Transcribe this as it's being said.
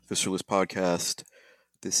Visceralist Podcast.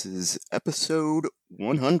 This is episode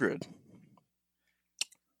 100.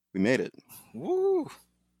 We made it. Woo!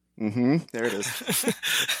 There it is.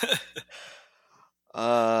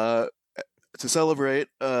 To celebrate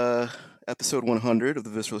episode 100 of the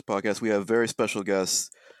Visceralist Podcast, we have very special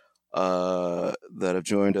guests that have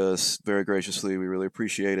joined us very graciously. We really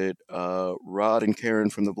appreciate it. Rod and Karen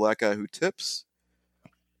from The Black Guy Who Tips.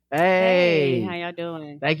 Hey, how y'all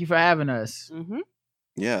doing? Thank you for having us.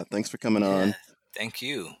 Yeah, thanks for coming on. Thank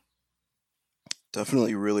you.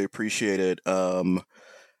 Definitely really appreciate it.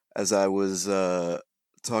 As I was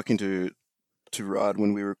talking to Rod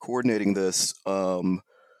when we were coordinating this,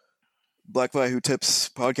 Black Guy Who Tips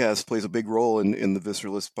podcast plays a big role in the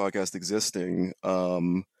Visceralist podcast existing.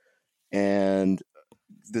 And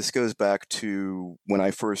this goes back to when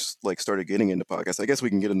I first started getting into podcasts. I guess we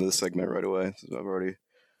can get into this segment right away. So I've already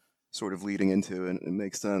sort of leading into it, and it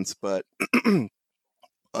makes sense. But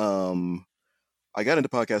I got into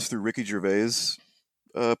podcasts through Ricky Gervais'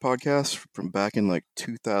 podcast from back in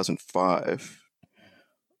 2005.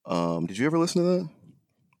 Did you ever listen to that?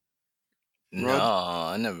 No,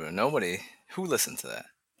 I never. Nobody. Who listened to that?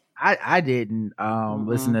 I didn't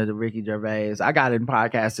listen to the Ricky Gervais. I got in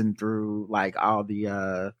podcasting through all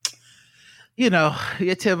the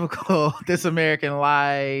your typical This American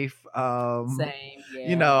Life. Same,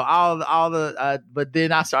 yeah. All the but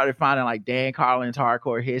then I started finding Dan Carlin's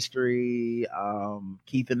Hardcore History.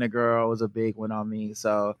 Keith and the Girl was a big one on me.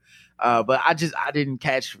 So but I didn't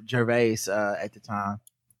catch Gervais at the time.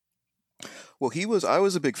 Well, I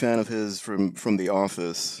was a big fan of his from The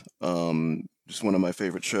Office. Just one of my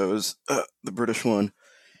favorite shows, the British one.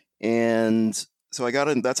 And so I got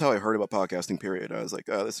in. That's how I heard about podcasting, period. I was like,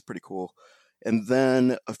 oh, this is pretty cool. And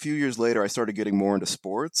then a few years later, I started getting more into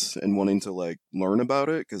sports and wanting to learn about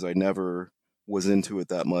it because I never was into it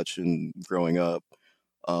that much in growing up.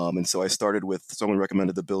 And so I started with someone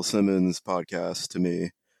recommended the Bill Simmons podcast to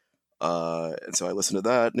me. And so I listened to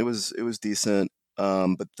that, and it was decent.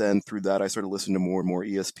 But then through that, I started listening to more and more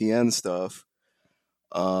ESPN stuff.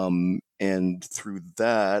 And through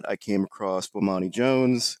that, I came across Bomani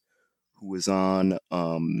Jones, who was on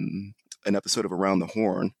an episode of Around the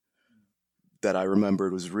Horn that I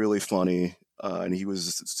remembered was really funny, and he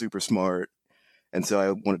was super smart. And so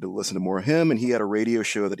I wanted to listen to more of him, and he had a radio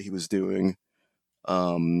show that he was doing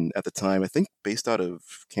at the time, I think based out of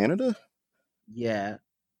Canada. Yeah,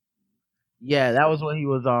 that was when he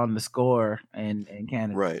was on The Score in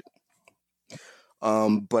Canada. Right.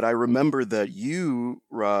 But I remember that you,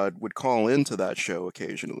 Rod, would call into that show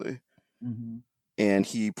occasionally, and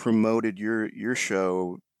he promoted your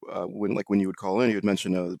show when you would call in. You would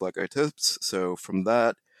mention the Black Guy Tips. So from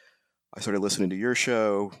that, I started listening to your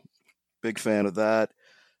show. Big fan of that.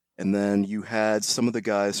 And then you had some of the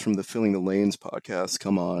guys from the Filling the Lanes podcast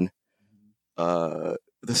come on.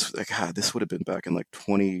 This would have been back in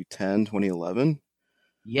 2010, 2011.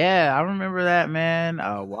 Yeah, I remember that, man.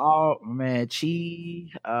 Walt, man, Chi,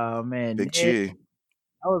 man, Big Nick. Chi.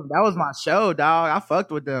 That was my show, dog. I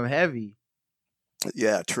fucked with them heavy.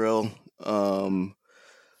 Yeah, Trill.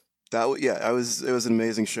 It was an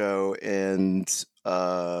amazing show, and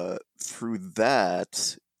through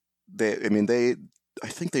that, I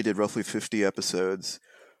think they did roughly 50 episodes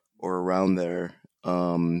or around there.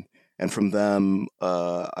 And from them,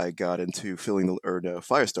 I got into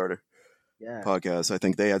Firestarter. Yeah. Podcast. I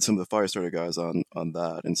think they had some of the Firestarter guys on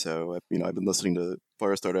that, and so I've been listening to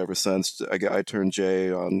Firestarter ever since. I turned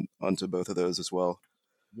Jay onto both of those as well.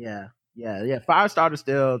 Yeah. Firestarter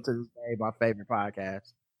still to this day my favorite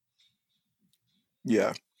podcast.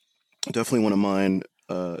 Yeah, definitely one of mine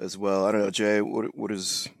as well. I don't know, Jay.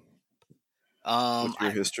 What's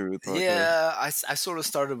your history with podcasts? Yeah, I sort of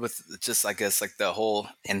started with just, I guess, the whole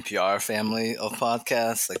NPR family of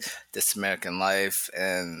podcasts, like This American Life,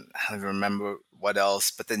 and I don't remember what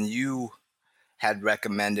else. But then you had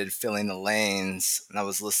recommended Filling the Lanes, and I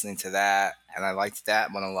was listening to that, and I liked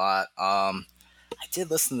that one a lot. I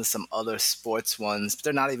did listen to some other sports ones, but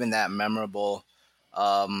they're not even that memorable.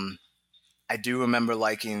 I do remember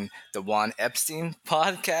liking the Juan Epstein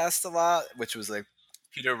podcast a lot, which was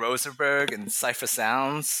Peter Rosenberg and Cypher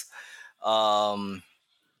Sounds. And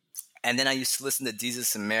then I used to listen to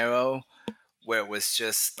Jesus and Mero, where it was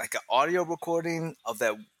just an audio recording of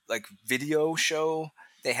that video show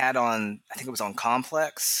they had on, I think it was on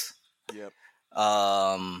Complex. Yep.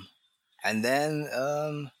 And then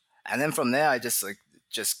from there I just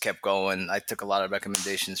kept going. I took a lot of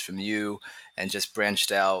recommendations from you and just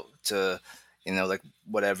branched out to,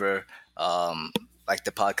 whatever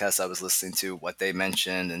the podcast I was listening to, what they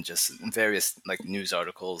mentioned, and just various news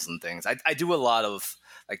articles and things. I do a lot of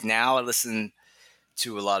now I listen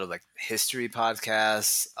to a lot of like history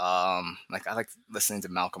podcasts. Like I like listening to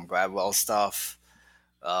Malcolm Gladwell stuff.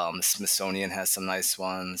 Smithsonian has some nice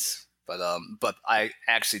ones, but I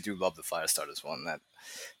actually do love the Firestarters one.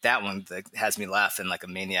 That one that has me laughing like a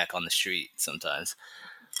maniac on the street sometimes.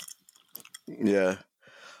 Yeah.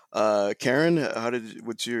 Karen,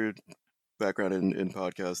 what's your background in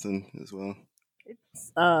podcasting as well?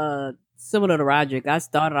 It's similar to Roderick. I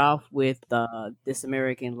started off with This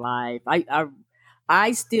American Life.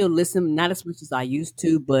 I still listen, not as much as I used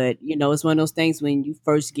to, but it's one of those things when you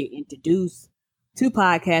first get introduced to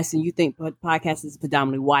podcasts and you think podcast is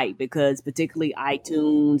predominantly white, because particularly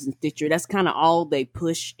iTunes and Stitcher, that's kind of all they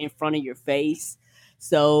push in front of your face.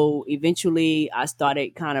 So eventually I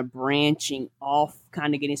started kind of branching off,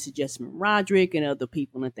 kind of getting suggestions from Roderick and other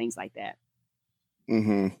people and things like that.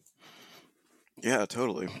 Mm-hmm. Yeah,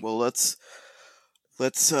 totally. Well, let's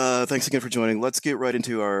thanks again for joining. Let's get right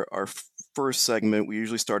into our first segment. We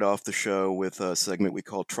usually start off the show with a segment we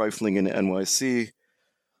call Trifling in NYC.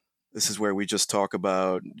 This is where we just talk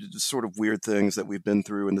about sort of weird things that we've been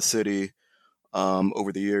through in the city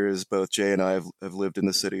over the years. Both Jay and I have lived in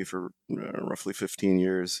the city for roughly 15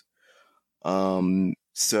 years.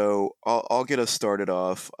 So I'll get us started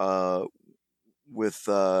off with.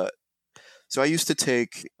 So I used to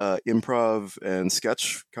take improv and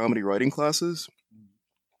sketch comedy writing classes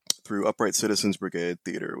through Upright Citizens Brigade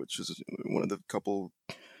Theater, which is one of the couple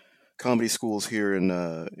comedy schools here in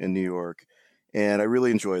New York. And I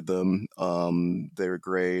really enjoyed them. They were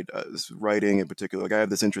great. Writing in particular, like I have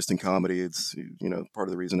this interest in comedy. It's part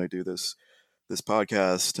of the reason I do this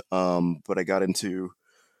podcast. But I got into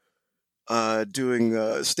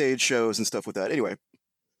doing stage shows and stuff with that. Anyway,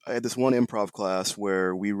 I had this one improv class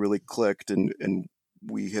where we really clicked and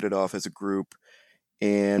we hit it off as a group.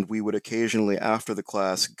 And we would occasionally, after the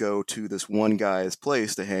class, go to this one guy's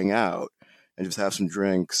place to hang out and just have some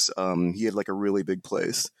drinks. He had like a really big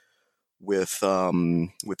place with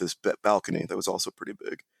this balcony that was also pretty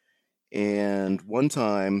big. And one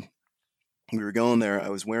time we were going there, I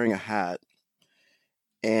was wearing a hat,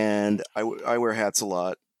 and I wear hats a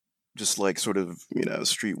lot, just like sort of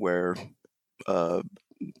streetwear,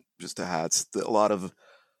 just the hats. A lot of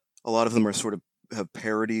them are sort of have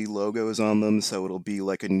parody logos on them, so it'll be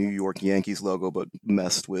like a New York Yankees logo but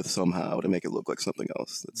messed with somehow to make it look like something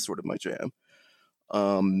else. That's sort of my jam.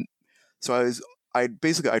 So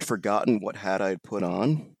I'd forgotten what hat I'd put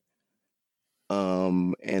on.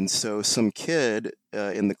 And so some kid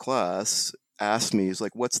in the class asked me, he's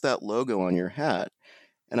like, "What's that logo on your hat?"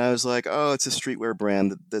 And I was like, "Oh, it's a streetwear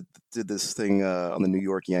brand that did this thing on the New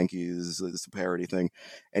York Yankees. It's a parody thing."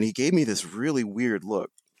 And he gave me this really weird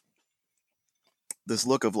look. This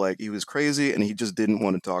look of like he was crazy and he just didn't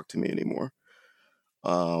want to talk to me anymore.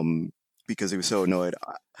 Because he was so annoyed.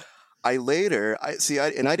 I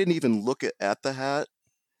didn't even look at the hat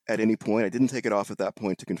at any point. I didn't take it off at that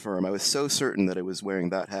point to confirm. I was so certain that I was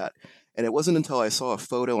wearing that hat. And it wasn't until I saw a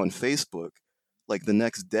photo on Facebook, like the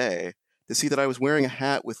next day, to see that I was wearing a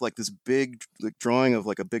hat with like this big drawing of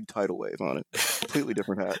like a big tidal wave on it. Completely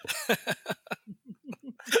different hat.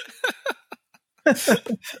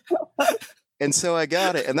 And so I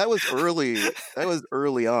got it. And that was early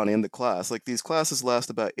on in the class. Like these classes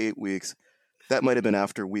last about 8 weeks. That might have been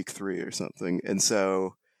after week 3 or something. And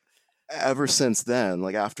so ever since then,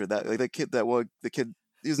 like after that, like the kid,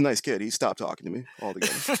 he was a nice kid. He stopped talking to me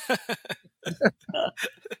altogether.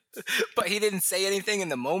 But he didn't say anything in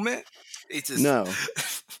the moment? No.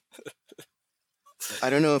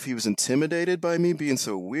 I don't know if he was intimidated by me being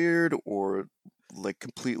so weird or like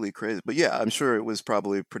completely crazy. But yeah, I'm sure it was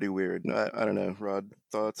probably pretty weird. I don't know. Rod,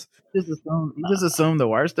 thoughts? You just assume the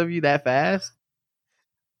worst of you that fast?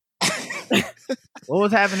 What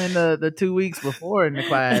was happening the 2 weeks before in the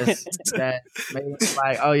class that made it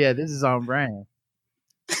like, oh yeah, this is on brand?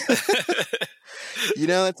 That's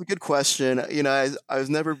a good question. I was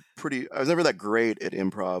never that great at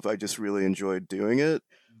improv. I just really enjoyed doing it.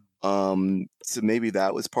 So maybe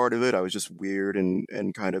that was part of it. I was just weird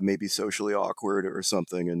and kind of maybe socially awkward or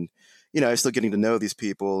something. And, I was still getting to know these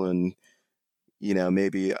people and,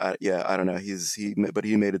 maybe, I don't know. But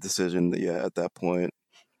he made a decision at that point.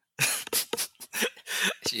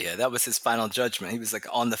 Yeah, that was his final judgment. He was like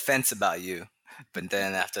on the fence about you. But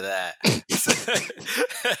then after that.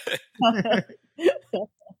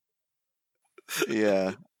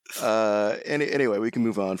 Yeah. Anyway, we can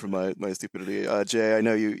move on from my stupidity. Jay, I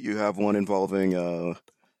know you have one involving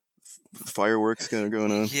fireworks kind of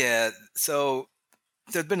going on. Yeah, so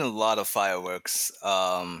there's been a lot of fireworks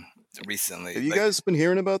recently. Have you guys been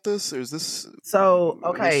hearing about this? Or is this an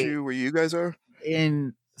issue where you guys are?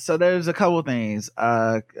 so there's a couple things.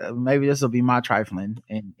 Maybe this will be my trifling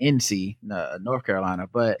in NC, North Carolina,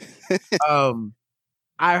 but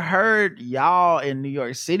I heard y'all in New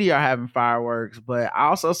York City are having fireworks, but I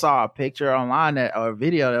also saw a picture online or a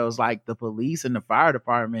video that was like the police and the fire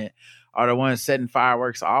department are the ones setting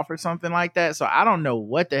fireworks off or something like that. So I don't know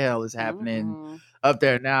what the hell is happening up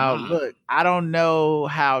there now. Look, I don't know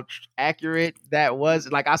how accurate that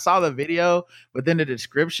was. Like I saw the video, but then the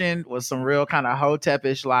description was some real kind of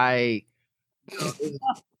hotepish, like,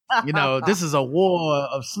 this is a war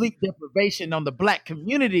of sleep deprivation on the Black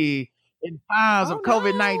community in times of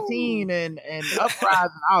COVID-19 and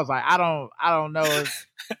uprising. I was like, I don't know if,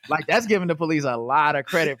 like, that's giving the police a lot of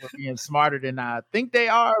credit for being smarter than I think they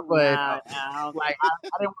are, but like I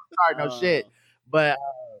didn't want to start no shit. But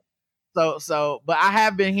but I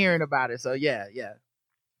have been hearing about it. So yeah.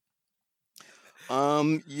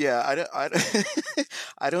 I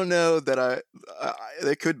don't know that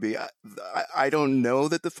it could be. I don't know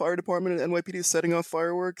that the fire department at NYPD is setting off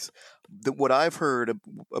fireworks. What I've heard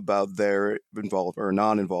about their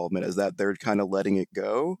non-involvement is that they're kind of letting it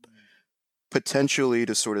go, potentially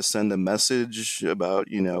to sort of send a message about,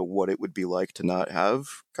 what it would be like to not have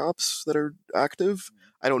cops that are active.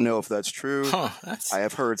 I don't know if that's true. I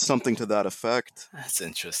have heard something to that effect. That's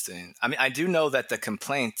interesting. I mean, I do know that the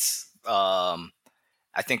complaints, I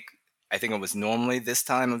think it was normally this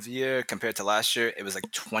time of year compared to last year, it was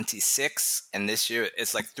like 26, and this year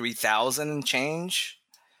it's like 3,000 and change.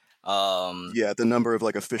 The number of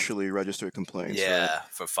like officially registered complaints. Yeah, right?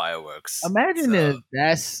 for fireworks. Imagine if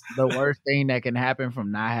that's the worst thing that can happen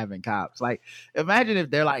from not having cops. Like, imagine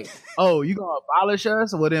if they're like, "Oh, you gonna abolish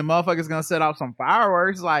us?" Well, then motherfuckers gonna set off some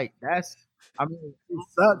fireworks. Like, it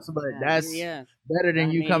sucks, but that's better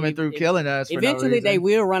than you coming through killing us. Eventually, they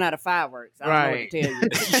will run out of fireworks. I don't know what to tell you.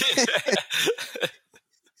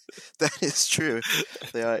 That is true.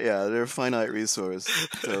 They're a finite resource.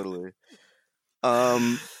 Totally.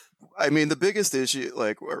 I mean, the biggest issue,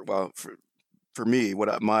 for me,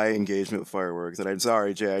 my engagement with fireworks, and I'm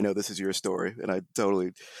sorry, Jay, I know this is your story, and I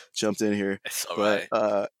totally jumped in here. It's all right.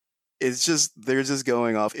 It's just, they're just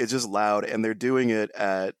going off. It's just loud, and they're doing it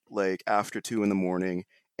at like after 2 a.m,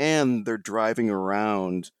 and they're driving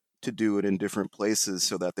around to do it in different places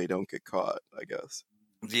so that they don't get caught, I guess.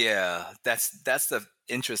 Yeah, that's the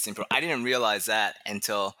interesting part. I didn't realize that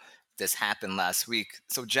until this happened last week.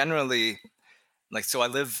 So generally, I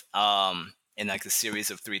live in like a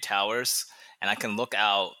series of 3 towers, and I can look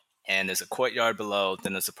out, and there's a courtyard below,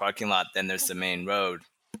 then there's a parking lot, then there's the main road.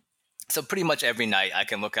 So pretty much every night I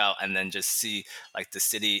can look out and then just see like the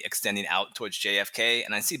city extending out towards JFK,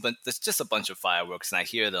 and I see there's just a bunch of fireworks, and I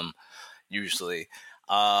hear them usually.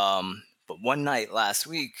 But one night last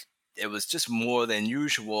week, it was just more than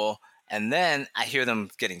usual, and then I hear them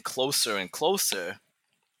getting closer and closer,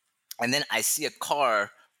 and then I see a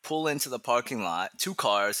car pull into the parking lot, 2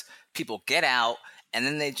 cars, people get out, and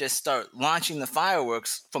then they just start launching the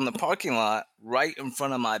fireworks from the parking lot right in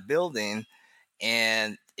front of my building,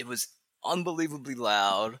 and it was unbelievably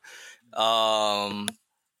loud.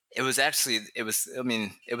 It was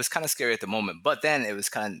kind of scary at the moment, but then it was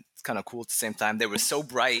kind of cool at the same time. They were so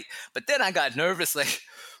bright, but then I got nervous, like,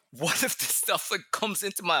 what if this stuff like comes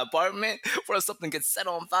into my apartment or something gets set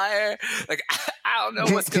on fire? Like, I don't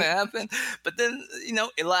know what's going to happen. But then,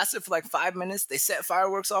 it lasted for like 5 minutes. They set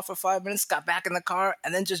fireworks off for 5 minutes, got back in the car,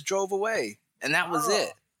 and then just drove away. And that was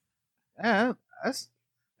it. Yeah, that's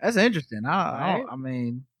interesting. I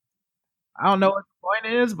don't know what the point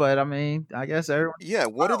is, but I mean, I guess everyone. Yeah,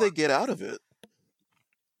 what do they get out of it?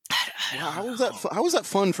 How was that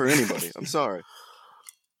fun for anybody? I'm sorry.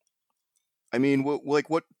 I mean,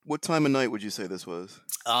 what time of night would you say this was?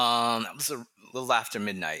 It was a little after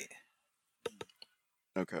midnight.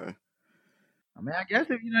 Okay. I mean, I guess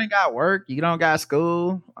if you ain't got work, you don't got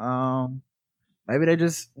school, maybe they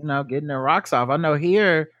just getting their rocks off. I know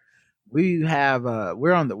here we have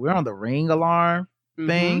we're on the ring alarm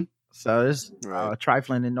thing, so it's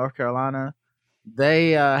trifling in North Carolina.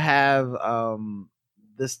 They have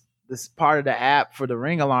this part of the app for the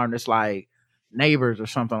ring alarm that's like Neighbors or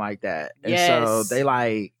something like that. And so they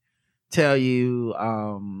like tell you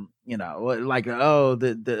like, oh,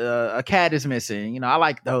 a cat is missing. I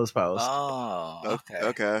like those posts. Oh,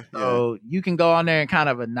 okay. So you can go on there and kind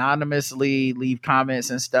of anonymously leave comments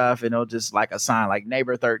and stuff, and it'll just like assign like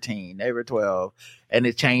neighbor 13, neighbor 12, and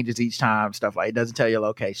it changes each time, stuff like it doesn't tell your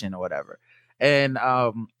location or whatever. And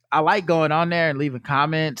I like going on there and leaving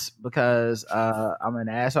comments because I'm an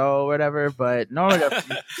asshole or whatever, but normally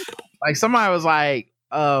like somebody was like,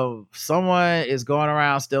 oh, someone is going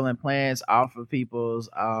around stealing plants off of people's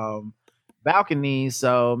balconies,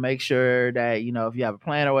 so make sure that if you have a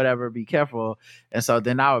plan or whatever, be careful. And so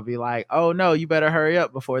then I would be like, oh no, you better hurry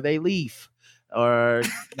up before they leave, or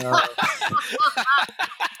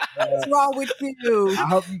What's wrong with you? I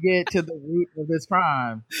hope you get to the root of this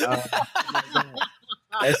crime.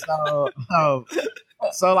 And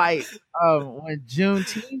so like when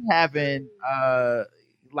Juneteenth happened,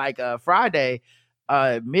 Friday,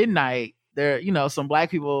 midnight, there, some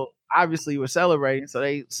black people obviously were celebrating, so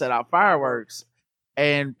they set out fireworks,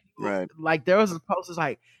 and Right. like there was a post that's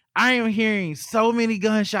like, I am hearing so many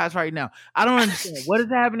gunshots right now. I don't understand what is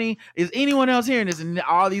happening. Is anyone else hearing this? And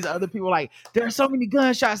all these other people like, there are so many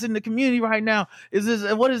gunshots in the community right now. Is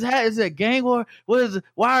this what is that? Is it a gang war? What is it?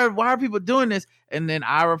 Why are people doing this? And then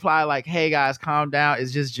I reply like, hey guys, calm down.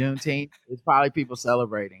 It's just Juneteenth. It's probably people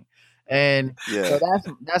celebrating. And Yeah. so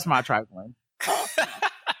that's my trifling.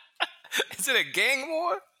 Is it a gang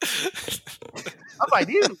war? I'm like,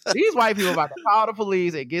 these white people about to call the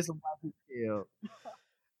police and get some white people killed.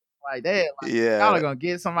 Like that, y'all are gonna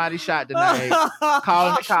get somebody shot tonight.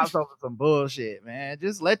 Calling the cops over some bullshit, man.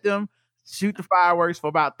 Just let them shoot the fireworks for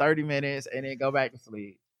about 30 minutes and then go back to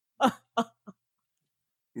sleep.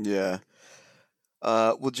 Yeah.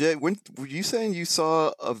 Well, Jay, when were you saying you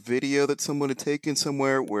saw a video that someone had taken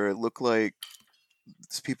somewhere where it looked like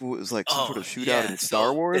it was like some sort of shootout in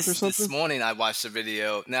Star Wars or something? This morning I watched a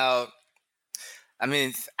video. Now, I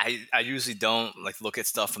mean, I usually don't like look at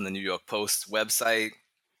stuff from the New York Post website,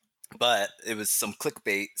 but it was some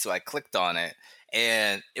clickbait, so I clicked on it,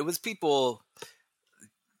 and it was people.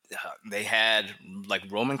 They had like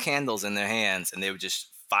Roman candles in their hands, and they were just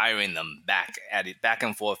firing them back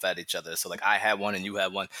and forth at each other. So like I had one and you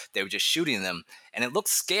had one. They were just shooting them, and it looked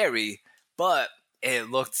scary, but it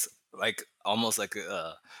looked like almost like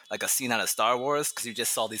a scene out of Star Wars, because you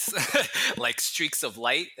just saw these like streaks of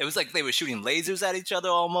light. It was like they were shooting lasers at each other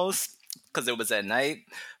almost, because it was at night.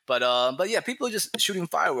 But yeah, people are just shooting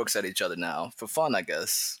fireworks at each other now for fun, I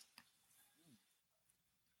guess.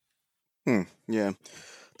 Yeah.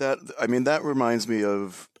 That reminds me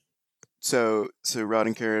of so Rod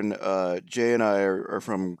and Karen, Jay and I are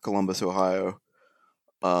from Columbus, Ohio.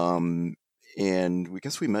 And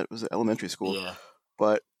we met was elementary school. Yeah.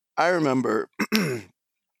 But I remember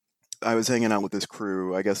I was hanging out with this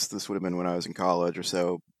crew. I guess this would have been when I was in college or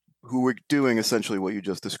so, who were doing essentially what you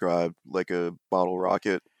just described, like a bottle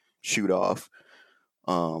rocket shoot off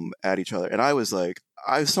at each other. And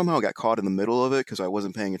I somehow got caught in the middle of it because I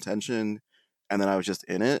wasn't paying attention, and then I was just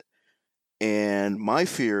in it. And my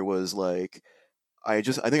fear was like, I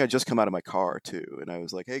think I just come out of my car too, and I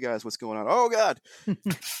was like, "Hey guys, what's going on?" Oh God!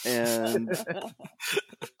 And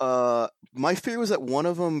my fear was that one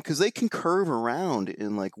of them, because they can curve around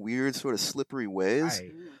in like weird sort of slippery ways.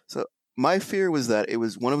 Right. So my fear was that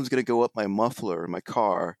one of them's going to go up my muffler in my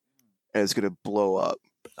car, and it's going to blow up.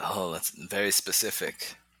 Oh, that's very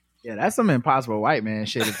specific. Yeah, that's some impossible white man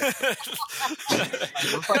shit.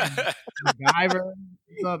 MacGyver,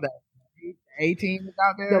 that 18 is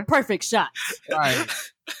out there. The perfect shots. Right.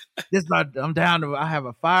 I'm down to. I have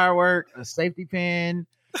a firework, a safety pin,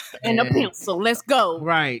 and a pencil. Let's go.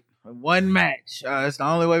 Right. One match. It's the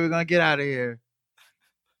only way we're gonna get out of here.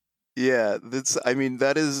 Yeah,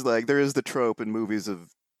 that is like, there is the trope in movies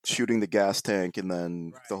of shooting the gas tank and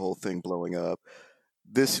then the whole thing blowing up.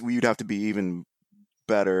 You'd have to be even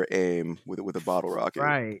better aim with a bottle rocket.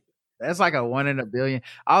 Right. That's like a 1 in a billion.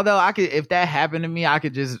 Although if that happened to me, I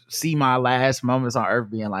could just see my last moments on Earth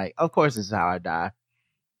being like, of course this is how I die.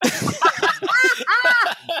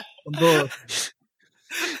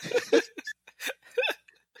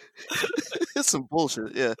 It's some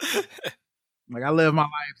bullshit, yeah. Like, I lived my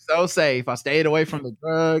life so safe. I stayed away from the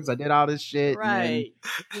drugs. I did all this shit. Right.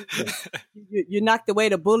 You knocked away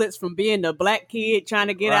the bullets from being the black kid trying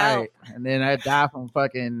to get out. And then I died from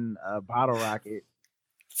fucking bottle rocket.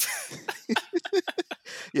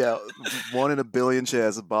 Yeah, 1 in a billion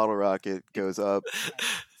chance a bottle rocket goes up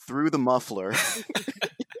through the muffler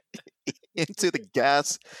into the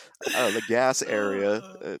gas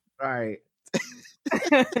area. Right.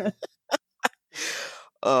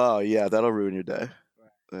 Oh yeah, that'll ruin your day.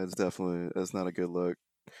 That's not a good look.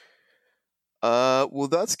 Well,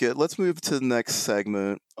 that's good. Let's move to the next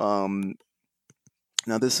segment.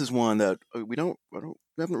 Now this is one that we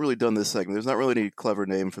haven't really done this segment. There's not really any clever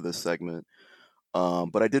name for this segment.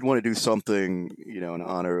 But I did want to do something, in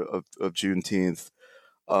honor of Juneteenth,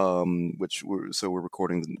 which we're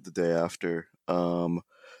recording the day after.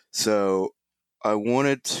 So I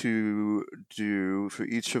wanted to do for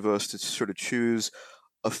each of us to sort of choose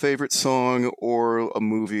a favorite song or a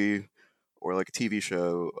movie or like a TV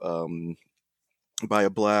show by a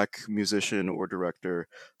black musician or director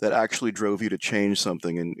that actually drove you to change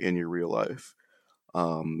something in your real life.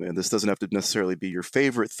 And this doesn't have to necessarily be your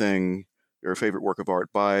favorite thing or favorite work of art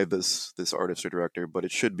by this artist or director, but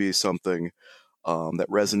it should be something that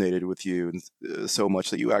resonated with you so much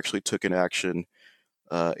that you actually took an action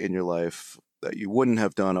in your life that you wouldn't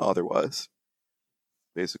have done otherwise,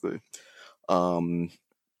 basically.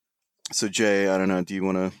 So Jay, I don't know, do you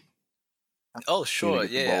want to? Oh, sure, Get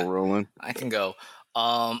the yeah, ball rolling. I can go.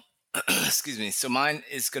 Excuse me. So mine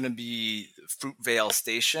is gonna be Fruitvale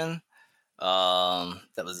Station.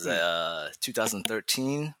 That was a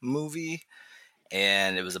 2013 movie,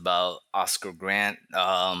 and it was about Oscar Grant,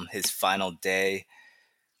 his final day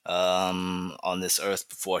on this earth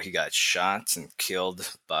before he got shot and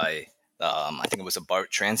killed by, I think it was a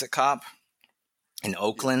BART transit cop in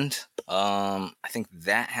Oakland. I think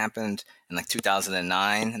that happened in like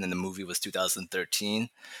 2009, and then the movie was 2013.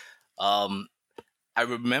 I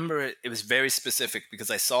remember it was very specific because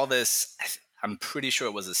I saw this, I'm pretty sure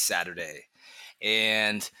it was a Saturday,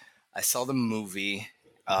 and I saw the movie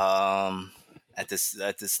at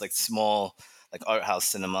this like small like art house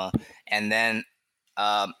cinema, and then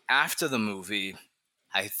after the movie,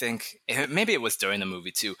 I think maybe it was during the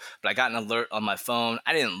movie too, but I got an alert on my phone.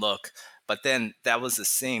 I didn't look, but then that was the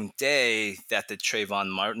same day that the Trayvon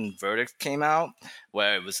Martin verdict came out,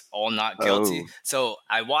 where it was all not guilty. Oh. So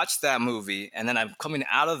I watched that movie, and then I'm coming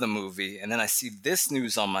out of the movie, and then I see this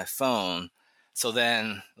news on my phone. So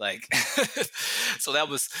then, like, so that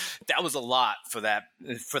was a lot for that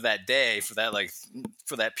day, for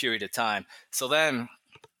that period of time. So then,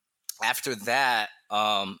 after that,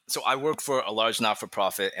 so I work for a large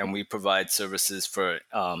not-for-profit, and we provide services for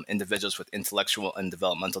individuals with intellectual and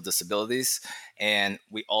developmental disabilities. And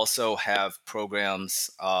we also have programs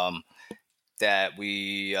that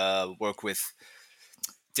we work with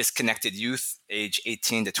disconnected youth, age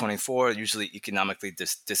 18 to 24, usually economically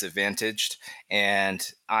disadvantaged. And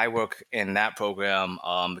I work in that program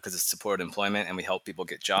because it's supported employment, and we help people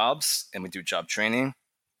get jobs, and we do job training.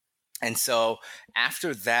 And so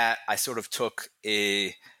after that, I sort of took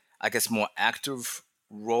a, I guess, more active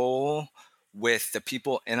role with the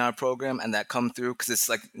people in our program and that come through, because it's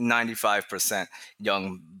like 95%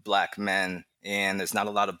 young Black men, and there's not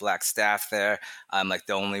a lot of Black staff there. I'm like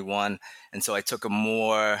the only one. And so I took a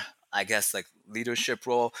more, I guess, like leadership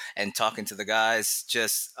role and talking to the guys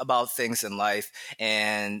just about things in life,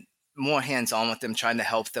 and more hands-on with them, trying to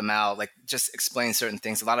help them out, like just explain certain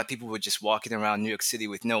things. A lot of people were just walking around New York City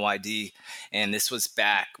with no ID, and this was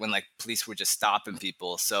back when like police were just stopping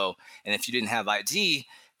people. So, and if you didn't have ID,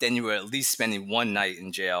 then you were at least spending one night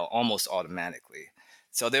in jail almost automatically.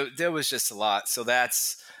 So there was just a lot. So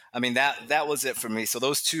that's, I mean, that was it for me. So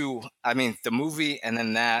those two, I mean, the movie and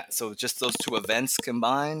then that, so just those two events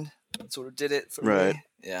combined sort of did it for me.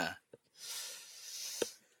 Yeah.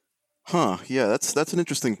 Huh. Yeah, that's an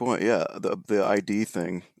interesting point. Yeah, the ID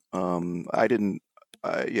thing. I didn't.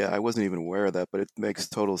 I wasn't even aware of that, but it makes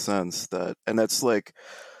total sense that, and that's like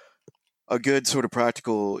a good sort of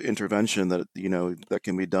practical intervention that that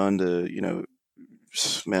can be done to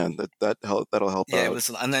man, that'll help Yeah, out. it was,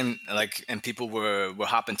 and then like, and people were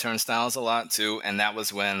hopping turnstiles a lot too, and that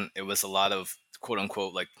was when it was a lot of quote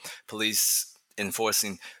unquote like police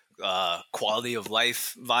enforcing quality of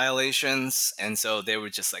life violations, and so they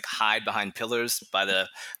would just like hide behind pillars by the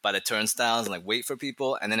turnstiles and like wait for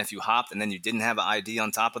people, and then if you hopped and then you didn't have an ID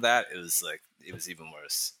on top of that, it was even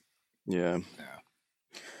worse. Yeah.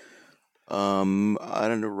 I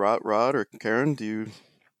don't know, Rod or Karen, do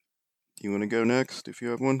you want to go next if you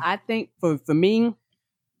have one? I think for me,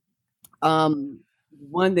 one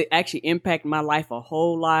that actually impacted my life a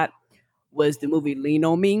whole lot was the movie Lean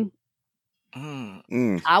on Me.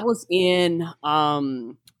 I was in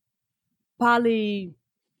probably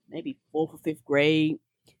maybe 4th or 5th grade,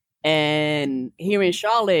 and here in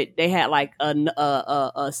Charlotte, they had like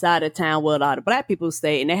a side of town where a lot of Black people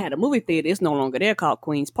stay, and they had a movie theater. It's no longer there, called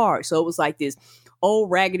Queens Park. So it was like this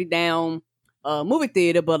old raggedy down movie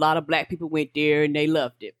theater, but a lot of Black people went there and they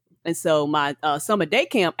loved it. And so my summer day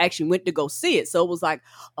camp actually went to go see it. So it was like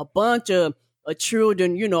a bunch of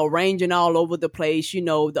children, ranging all over the place.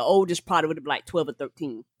 The oldest probably would have been like 12 or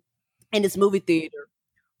 13. And this movie theater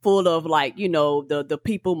full of like, the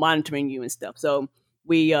people monitoring you and stuff. So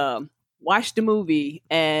we watched the movie,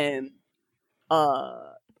 and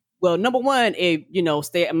well, number one, the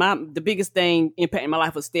biggest thing impacting my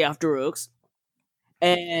life was stay off drugs.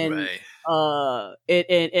 And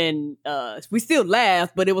we still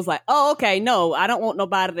laugh, but it was like, oh, okay, no, I don't want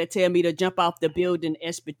nobody to tell me to jump off the building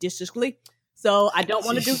expeditiously. So I don't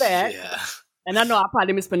want to do that. Yeah. And I know I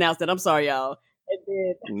probably mispronounced it. I'm sorry, y'all. And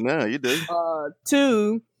No, you did.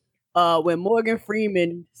 Two, when Morgan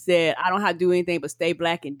Freeman said, "I don't have to do anything but stay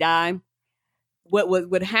black and die."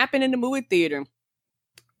 What happened in the movie theater?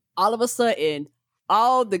 All of a sudden,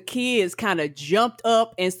 all the kids kind of jumped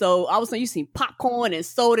up, and so all of a sudden you see popcorn and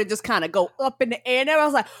soda just kind of go up in the air, and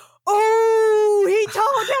everyone's like, "Oh, he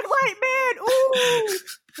told that white man!" Ooh.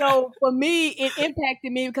 So for me, it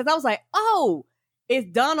impacted me because I was like, "Oh, it's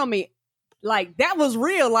done on me." Like that was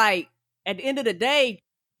real. Like at the end of the day,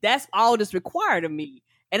 that's all that's required of me.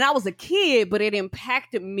 And I was a kid, but it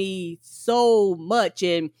impacted me so much.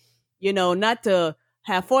 And not to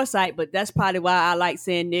have foresight, but that's probably why I like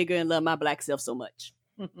saying nigger and love my black self so much.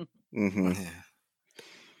 Mm-hmm.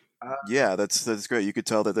 Yeah, that's great. You could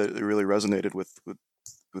tell that it really resonated with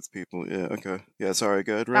people. Yeah. Okay. Yeah. Sorry.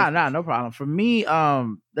 Go ahead. Nah, no problem. For me,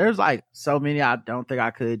 there's like so many. I don't think I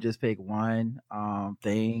could just pick one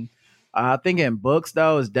thing. I think in books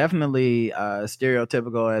though, it's definitely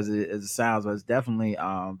stereotypical as it sounds, but it's definitely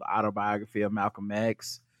the autobiography of Malcolm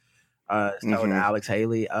X. It's told to Alex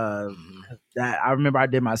Haley. That I remember I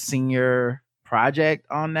did my senior project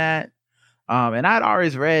on that. And I'd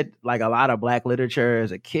always read like a lot of black literature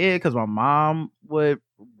as a kid because my mom would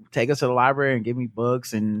take us to the library and give me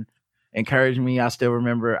books and encourage me. I still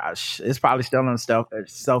remember it's probably still on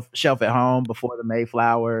the shelf at home, Before the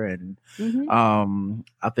Mayflower, and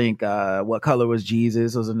I think What Color Was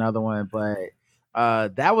Jesus was another one, but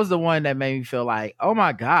that was the one that made me feel like, oh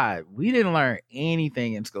my God, we didn't learn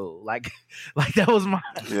anything in school. Like that was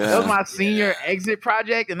my senior exit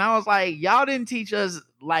project, and I was like, y'all didn't teach us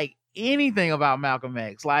like anything about Malcolm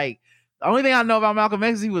X. Like the only thing I know about Malcolm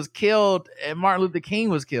X is he was killed and Martin Luther King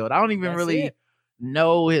was killed. I don't even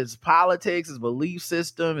know his politics, his belief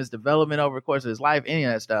system, his development over the course of his life, any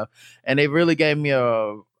of that stuff. And it really gave me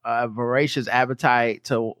a voracious appetite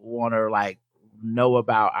to want to like know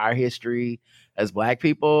about our history as black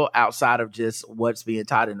people outside of just what's being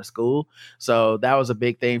taught in the school. So that was a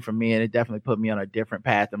big thing for me, and it definitely put me on a different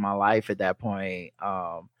path in my life at that point.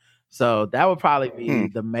 So that would probably be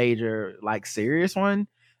the major like serious one.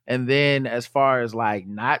 And then as far as like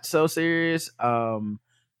not so serious,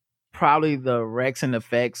 probably the Rex and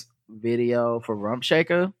Effects video for Rump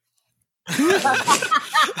Shaker.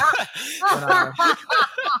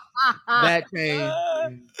 That changed.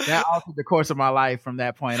 That altered the course of my life from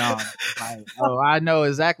that point on. Like, oh, I know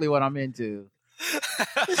exactly what I'm into.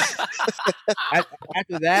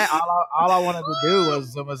 After that, all I wanted to do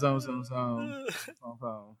was some.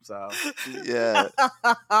 So yeah,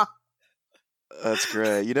 that's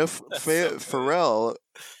great.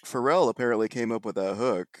 Pharrell apparently came up with that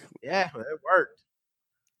hook. Yeah, it worked.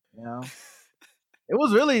 It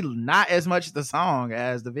was really not as much the song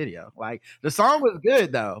as the video. Like the song was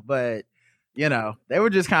good though, but they were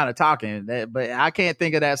just kind of talking. But I can't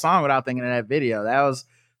think of that song without thinking of that video. That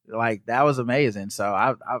was amazing. So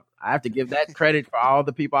I have to give that credit for all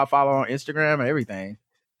the people I follow on Instagram and everything.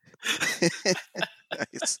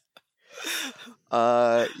 Nice.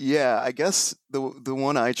 Yeah, I guess the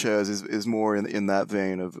one I chose is more in that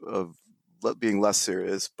vein of being less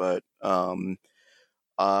serious, but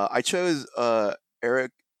I chose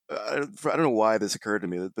Eric. I don't know why this occurred to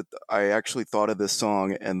me, but I actually thought of this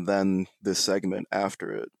song and then this segment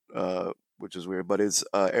after it, which is weird. But it's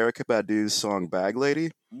Erykah Badu's song "Bag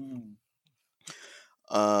Lady," and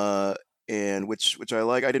which I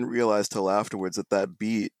like. I didn't realize till afterwards that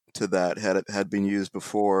beat to that had been used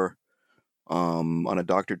before on a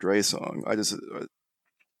Dr. Dre song. I thought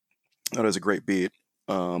it was a great beat.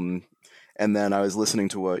 And then I was listening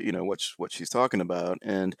to what she's talking about,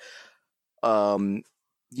 and I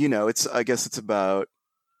guess it's about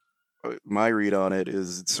my read on it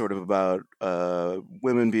is it's sort of about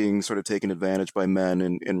women being sort of taken advantage by men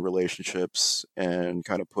in relationships and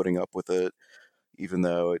kind of putting up with it, even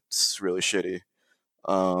though it's really shitty.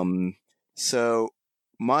 But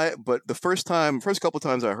the first couple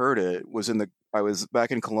times I heard it was I was back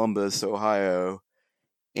in Columbus, Ohio,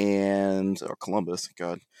 or Columbus,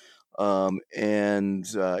 God. And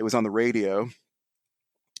it was on the radio.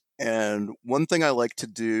 And one thing I like to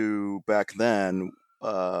do back then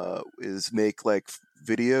is make like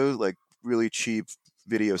video, like really cheap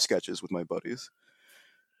video sketches with my buddies.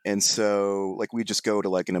 And so like we just go to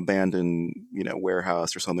like an abandoned,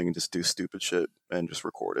 warehouse or something and just do stupid shit and just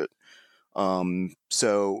record it.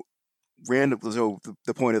 So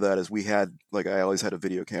the point of that is we had I always had a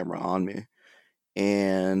video camera on me.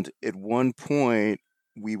 And at one point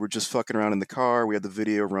we were just fucking around in the car. We had the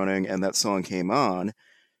video running and that song came on.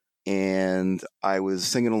 And I was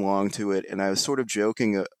singing along to it, and I was sort of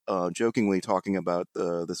jokingly talking about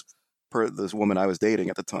this woman I was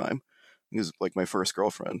dating at the time. It was like my first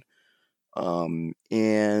girlfriend,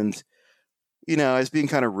 And I was being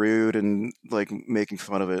kind of rude and like making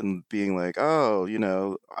fun of it and being like,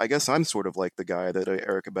 oh, I guess I'm sort of like the guy that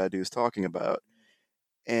Erykah Badu is talking about,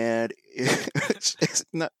 and it's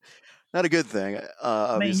not a good thing, I mean,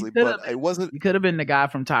 obviously, but it wasn't. you could have been the guy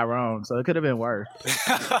from Tyrone, so it could have been worse.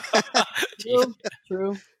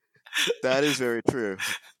 True. That is very true.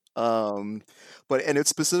 But and it's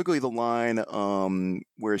specifically the line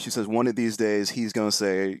where she says, "One of these days, he's going to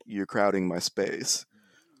say you're crowding my space."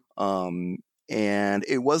 And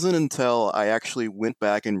it wasn't until I actually went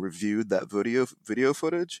back and reviewed that video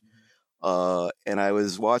footage, and I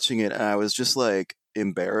was watching it, and I was just like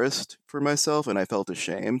embarrassed for myself, and I felt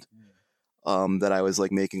ashamed that I was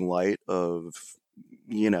like making light of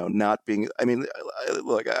not being. I mean,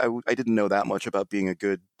 look, I didn't know that much about being a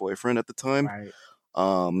good boyfriend at the time. Right.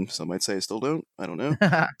 Some might say I still don't. I don't know,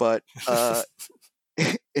 but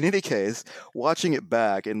in any case, watching it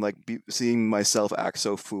back and like seeing myself act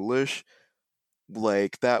so foolish,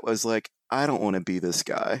 like that was like, I don't want to be this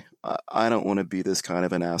guy. I don't want to be this kind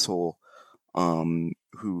of an asshole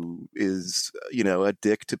who is a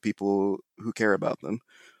dick to people who care about them.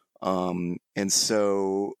 And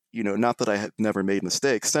so not that I have never made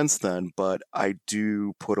mistakes since then, but I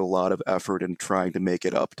do put a lot of effort in trying to make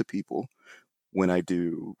it up to people when I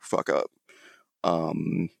do fuck up.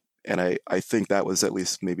 And I think that was at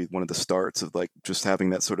least maybe one of the starts of like just having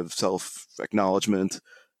that sort of self acknowledgement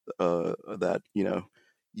that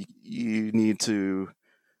you need to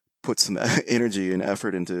put some energy and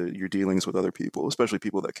effort into your dealings with other people, especially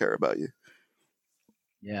people that care about you.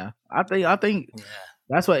 Yeah, I think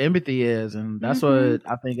that's what empathy is, and that's Mhm.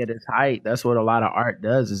 what I think at its height. That's what a lot of art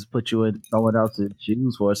does, is put you in someone else's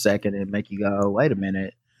shoes for a second and make you go, "Wait a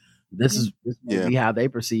minute, this may Yeah. be how they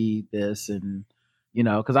perceive this," and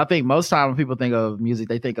because I think most time when people think of music,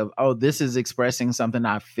 they think of, oh, this is expressing something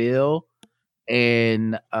I feel,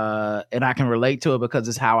 and I can relate to it because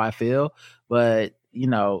it's how I feel. But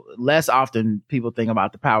less often people think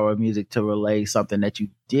about the power of music to relay something that you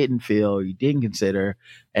didn't feel or you didn't consider,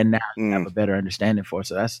 and now you have Mm. a better understanding for.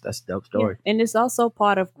 So that's a dope Yeah. story. And it's also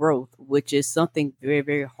part of growth, which is something very,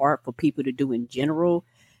 very hard for people to do in general.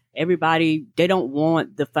 Everybody, they don't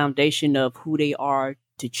want the foundation of who they are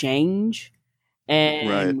to change.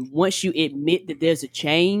 Right. And once you admit that there's a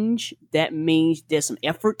change, that means there's some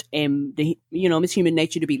effort, and it's human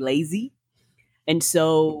nature to be lazy. And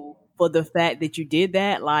so for the fact that you did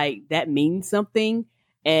that, like that means something.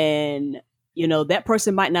 And that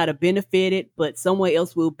person might not have benefited, but someone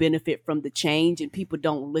else will benefit from the change, and people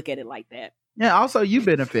don't look at it like that. Yeah, also you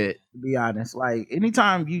benefit, to be honest. Like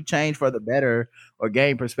anytime you change for the better or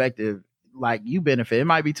gain perspective, like you benefit. It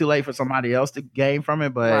might be too late for somebody else to gain from it,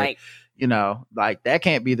 but Right. like that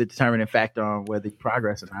can't be the determining factor on whether you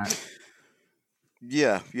progress or not.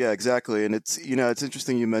 Yeah, exactly. And it's it's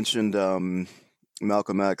interesting you mentioned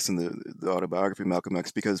Malcolm X and the autobiography of Malcolm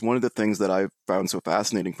X, because one of the things that I found so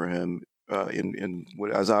fascinating for him in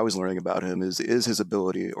what as I was learning about him is his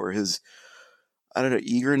ability, or his, I don't know,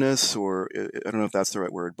 eagerness, or I don't know if that's the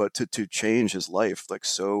right word, but to change his life like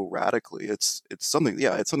so radically. It's something,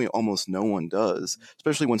 yeah, it's something almost no one does,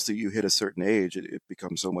 especially once you hit a certain age. It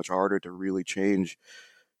becomes so much harder to really change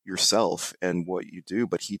yourself and what you do.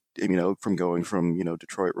 But he, from going from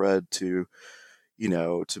Detroit Red to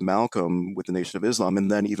to Malcolm with the Nation of Islam,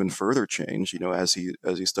 and then even further change, as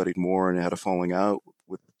he studied more and had a falling out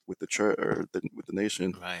with the church, or with the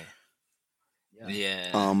nation. Right.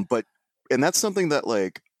 Yeah. Yeah. But and that's something that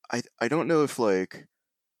like I don't know if like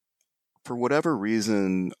for whatever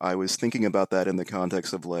reason I was thinking about that in the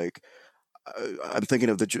context of like I'm thinking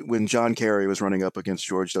of when John Kerry was running up against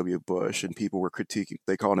George W. Bush and people were critiquing,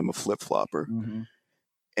 they called him a flip flopper. Mhm.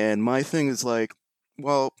 And my thing is like,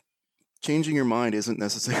 well, changing your mind isn't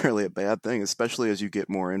necessarily a bad thing, especially as you get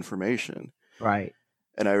more information. Right.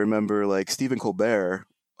 And I remember like Stephen Colbert,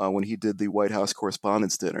 when he did the White House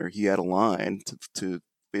Correspondents' Dinner, he had a line to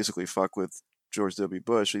basically fuck with George W.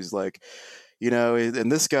 Bush. He's like,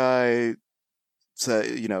 and this guy said,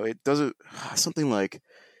 it doesn't, something like,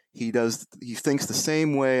 he thinks the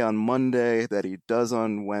same way on Monday that he does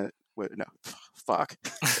on no, fuck.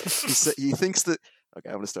 He thinks that, okay,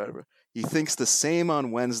 I'm going to start over. He thinks the same on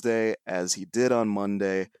Wednesday as he did on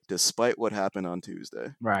Monday, despite what happened on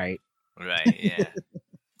Tuesday. Right. Right. Yeah.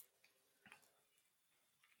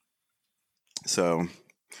 So,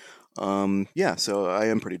 yeah, so I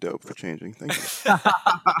am pretty dope for changing. Thank you.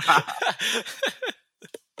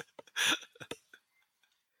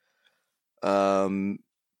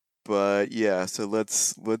 But yeah, so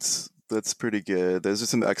that's pretty good. Those are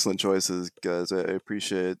some excellent choices, guys. I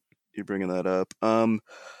appreciate you bringing that up. All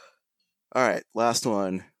right, last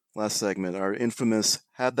one. segment, our infamous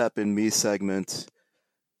 "Had That Been Me" segment.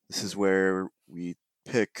 This is where we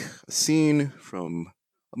pick a scene from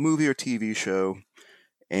a movie or TV show,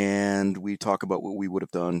 and we talk about what we would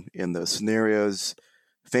have done in those scenarios.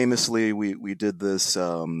 Famously, we did this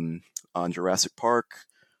on Jurassic Park,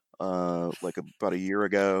 like about a year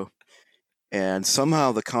ago, and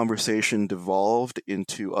somehow the conversation devolved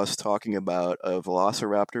into us talking about a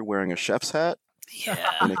velociraptor wearing a chef's hat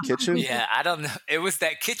Yeah. in a kitchen. Yeah, I don't know. It was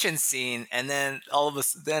that kitchen scene, and then all of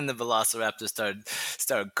us, then the Velociraptor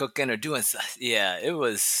started cooking or doing stuff. Yeah, it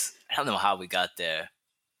was. I don't know how we got there.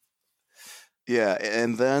 Yeah,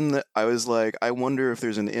 and then I was like, I wonder if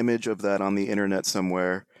there's an image of that on the internet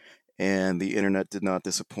somewhere, and the internet did not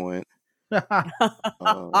disappoint. I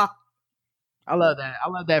love that. I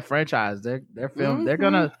love that franchise. They're film. They're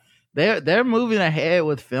gonna. They're moving ahead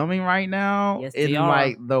with filming right now Yes, in they are.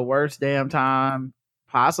 like the worst damn time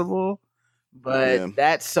possible. But Yeah.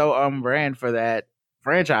 that's so on brand for that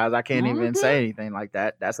franchise. I can't even say anything like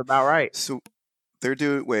that. That's about right. So they're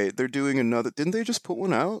doing another. Didn't they just put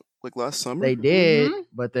one out like last summer? They did,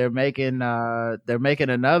 but they're making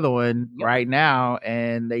another one right now,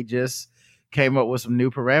 and they just came up with some new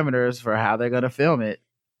parameters for how they're gonna film it.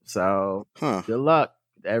 So Huh. good luck,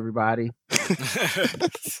 everybody.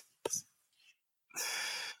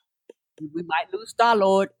 We might lose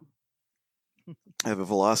Star-Lord. Have a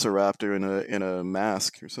velociraptor in a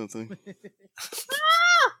mask or something.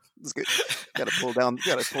 Got to pull down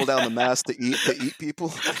the mask to eat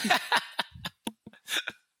people.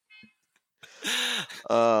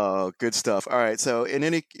 Oh, good stuff. All right. So in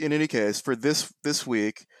any case, for this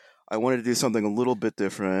week, I wanted to do something a little bit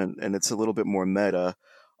different, and it's a little bit more meta.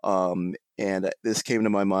 And this came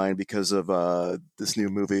to my mind because of this new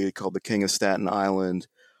movie called The King of Staten Island.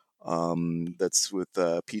 That's with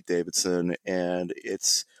Pete Davidson, and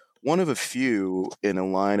it's one of a few in a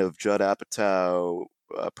line of Judd Apatow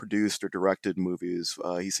produced or directed movies.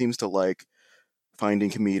 He seems to like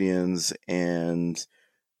finding comedians and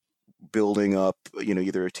building up,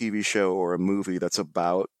 either a TV show or a movie that's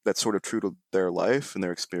sort of true to their life and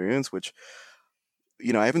their experience, which,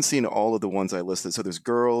 I haven't seen all of the ones I listed. So there's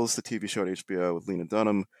Girls, the TV show on HBO with Lena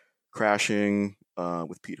Dunham, Crashing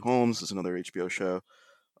with Pete Holmes is another HBO show,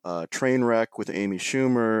 Trainwreck with Amy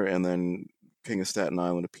Schumer, and then King of Staten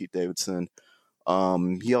Island with Pete Davidson.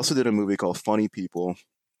 He also did a movie called Funny People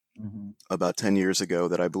about 10 years ago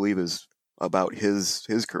that I believe is about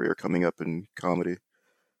his career coming up in comedy,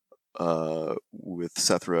 with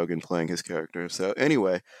Seth Rogen playing his character. So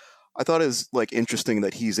anyway, I thought it was like interesting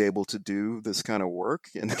that he's able to do this kind of work,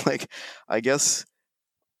 and like I guess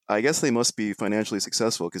they must be financially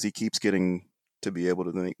successful because he keeps getting to be able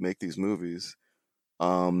to make these movies.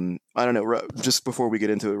 I don't know. Just before we get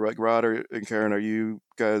into it, Rod and Karen, are you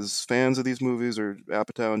guys fans of these movies or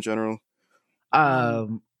Apatow in general? I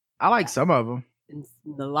like some of them. And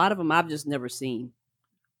a lot of them I've just never seen.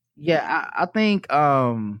 Yeah, I think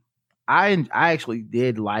I actually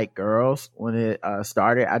did like Girls when it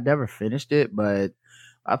started. I never finished it, but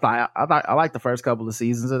I liked the first couple of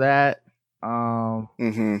seasons of that.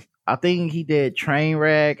 I think he did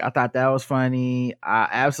Trainwreck. I thought that was funny. I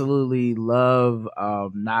absolutely love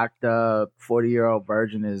Knocked Up. 40-Year-Old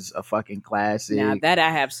Virgin is a fucking classic. Now that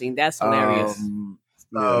I have seen, that's hilarious.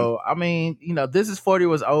 So I mean, This Is 40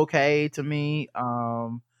 was okay to me.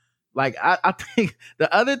 Like I think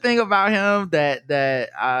the other thing about him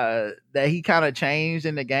that he kind of changed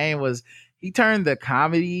in the game was he turned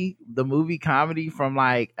the movie comedy from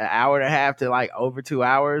like an hour and a half to like over 2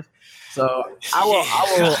 hours. So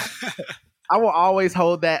I will always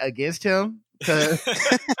hold that against him because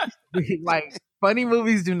like funny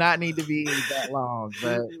movies do not need to be that long.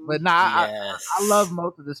 But nah, Yes. I love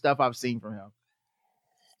most of the stuff I've seen from him.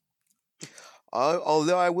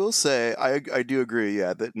 Although I will say, I do agree,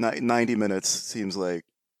 yeah, that 90 minutes seems like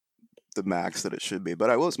the max that it should be.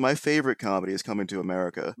 But my favorite comedy is Coming to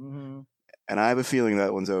America, and I have a feeling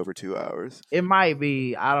that one's over 2 hours. It might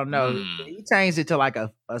be. I don't know. He changed it to like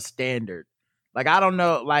a standard. Like I don't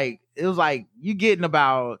know. Like it was like you getting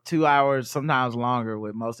about 2 hours, sometimes longer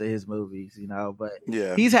with most of his movies, But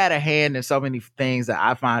Yeah, he's had a hand in so many things that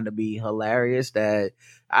I find to be hilarious. That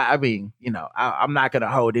I mean, I'm not gonna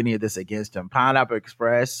hold any of this against him. Pineapple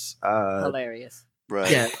Express, Hilarious. right.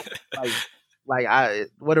 yeah,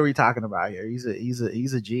 what are we talking about here? He's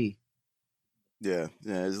a G. Yeah.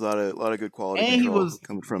 There's a lot of good quality And he control was-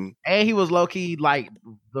 coming from. And he was low key like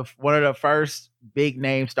one of the first big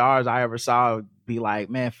name stars I ever saw be like,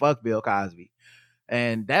 man, fuck Bill Cosby.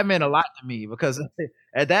 And that meant a lot to me because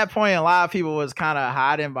at that point, a lot of people was kind of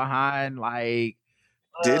hiding behind like,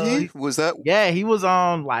 Did he? Was that? Yeah, he was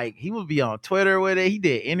on, like, he would be on Twitter with it. He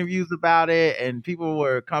did interviews about it, and people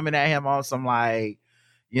were coming at him on some, like,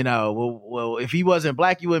 well, if he wasn't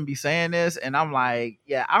black, you wouldn't be saying this. And I'm like,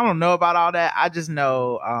 yeah, I don't know about all that. I just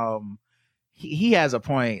know he has a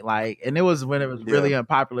point. Like, and it was when it was really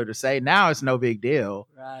unpopular to say. Now it's no big deal.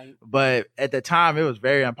 Right. But at the time, it was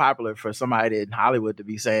very unpopular for somebody in Hollywood to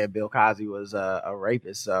be saying Bill Cosby was a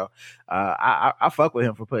rapist. So I fuck with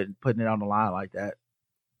him for putting it on the line like that.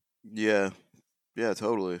 Yeah,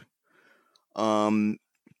 totally.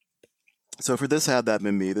 So for this Had That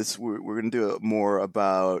Been Me, we're gonna do more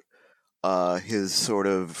about his sort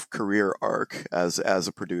of career arc as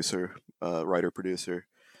a producer, writer producer.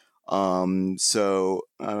 So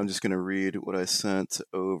I'm just gonna read what I sent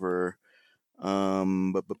over.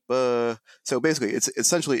 So basically, it's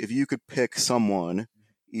essentially if you could pick someone,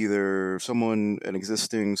 either an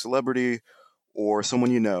existing celebrity, or someone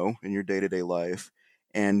you know in your day-to-day life,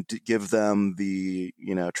 and give them the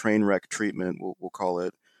train wreck treatment, we'll call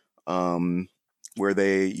it, where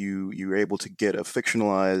you're able to get a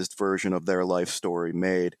fictionalized version of their life story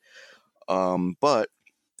made, but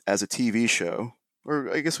as a TV show,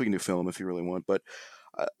 or I guess we can do film if you really want, but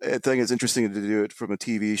I think it's interesting to do it from a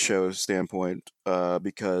TV show standpoint,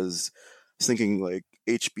 because I was thinking like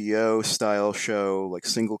HBO style show, like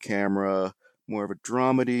single camera, more of a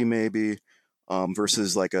dramedy maybe,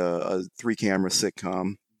 versus like a 3-camera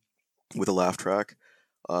sitcom with a laugh track.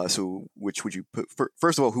 So which would you put?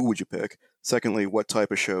 First of all, who would you pick? Secondly, what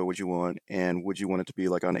type of show would you want? And would you want it to be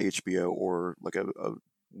like on HBO or like a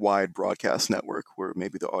wide broadcast network where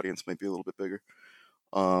maybe the audience might be a little bit bigger?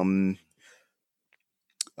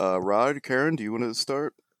 Rod, Karen, do you want to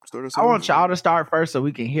start us I off? want y'all to start first so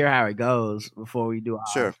we can hear how it goes before we do ours.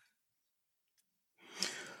 Sure.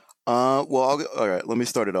 Well, all right, let me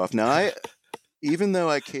start it off. Now, even though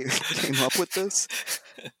I came up with this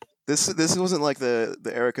wasn't like the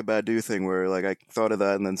Erykah Badu thing where like I thought of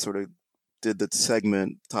that and then sort of did the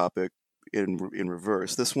segment topic in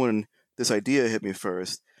reverse. This idea hit me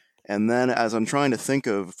first, and then as I'm trying to think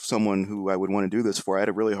of someone who I would want to do this for, I had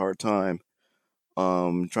a really hard time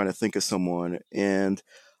trying to think of someone. And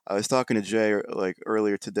I was talking to Jay like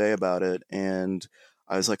earlier today about it, and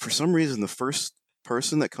I was like, for some reason, the first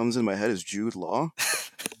person that comes in my head is Jude Law.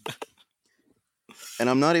 And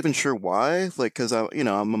I'm not even sure why, like, because I'm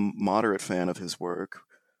a moderate fan of his work,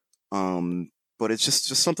 but it's just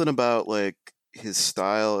something about like his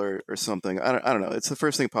style or something. I don't know. It's the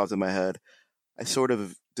first thing that popped in my head. I sort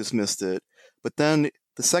of dismissed it, but then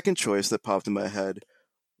the second choice that popped in my head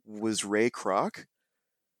was Ray Kroc,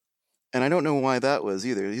 and I don't know why that was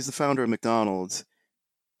either. He's the founder of McDonald's,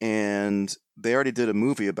 and they already did a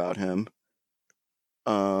movie about him.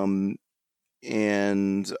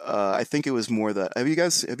 And I think it was more that. Have you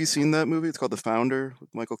seen that movie? It's called The Founder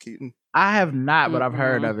with Michael Keaton. I have not, but I've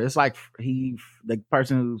heard of it. It's like the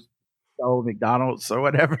person who stole McDonald's or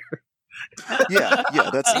whatever. Yeah,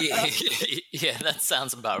 that's yeah, that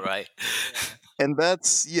sounds about right. And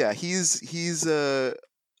that's he's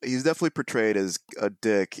definitely portrayed as a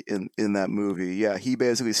dick in that movie. Yeah, he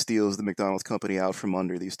basically steals the McDonald's company out from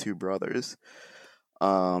under these two brothers.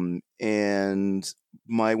 And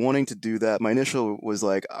my wanting to do that, my initial was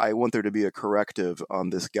like, I want there to be a corrective on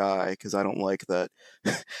this guy because I don't like that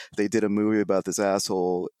they did a movie about this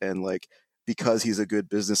asshole, and like because he's a good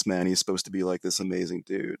businessman, he's supposed to be like this amazing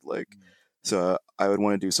dude. Like, so I would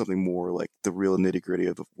want to do something more like the real nitty gritty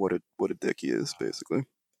of what a dick he is, basically.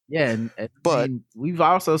 Yeah, but we've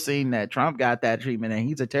also seen that Trump got that treatment, and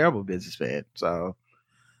he's a terrible businessman. So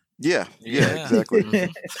yeah, exactly.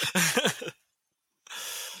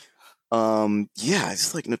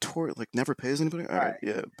 It's like notorious, like never pays anybody. All right,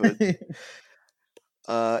 yeah, but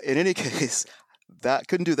in any case, that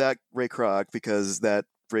couldn't do that Ray Kroc because that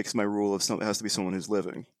breaks my rule of it has to be someone who's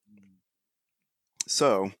living.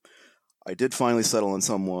 So I did finally settle on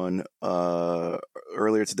someone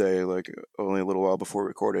earlier today, like only a little while before we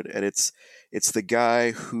recorded, and it's the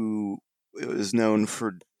guy who is known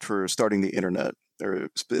for starting the internet,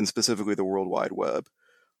 and specifically the World Wide Web.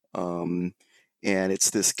 And it's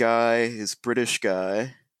this guy, his British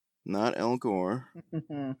guy, not Al Gore.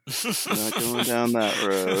 Not going down that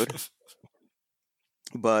road.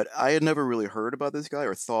 But I had never really heard about this guy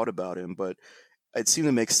or thought about him, but it seemed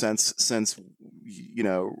to make sense since,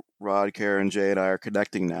 Rod, Karen, Jay, and I are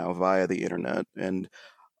connecting now via the internet. And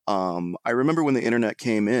I remember when the internet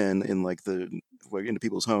came in like into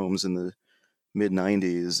people's homes in the mid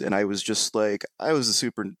 90s, and I was just like, I was a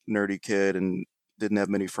super nerdy kid and didn't have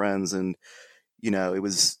many friends, and it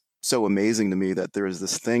was so amazing to me that there is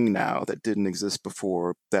this thing now that didn't exist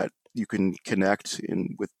before that you can connect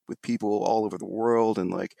with people all over the world, and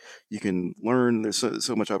like you can learn. There's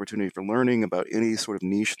so much opportunity for learning about any sort of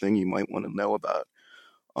niche thing you might want to know about.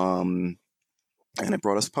 And it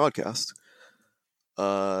brought us a podcast.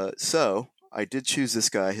 So I did choose this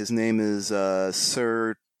guy. His name is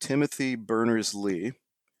Sir Timothy Berners-Lee,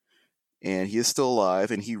 and he is still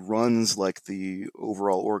alive, and he runs like the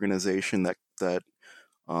overall organization that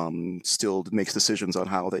still makes decisions on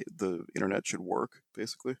how the internet should work,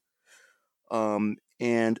 basically.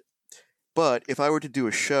 But if I were to do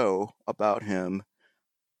a show about him,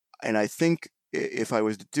 and I think if I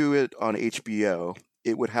was to do it on HBO,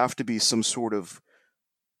 it would have to be some sort of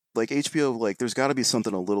like HBO. Like, there's got to be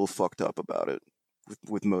something a little fucked up about it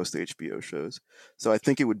with most HBO shows. So I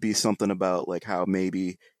think it would be something about like how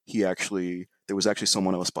maybe there was actually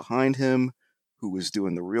someone else behind him who was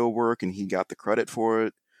doing the real work, and he got the credit for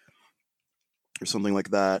it, or something like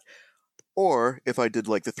that. Or if I did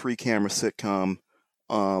like the 3-camera sitcom,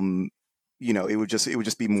 it would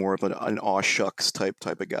just be more of an aw shucks type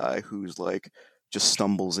of guy who's like just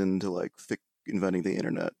stumbles into like inventing the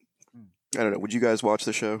internet. I don't know. Would you guys watch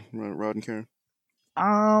the show, Rod and Karen?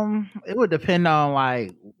 It would depend on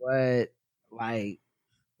who's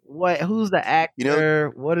the actor,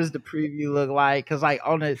 what does the preview look like? Because like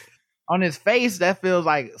on his face, that feels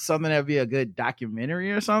like something that'd be a good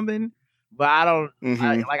documentary or something. But I don't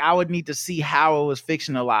I would need to see how it was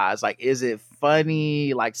fictionalized. Like, is it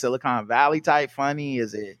funny, like Silicon Valley type funny?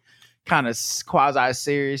 Is it kind of quasi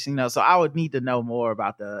serious? So I would need to know more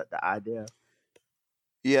about the idea.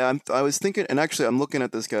 Yeah, I was thinking, and actually, I'm looking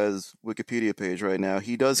at this guy's Wikipedia page right now.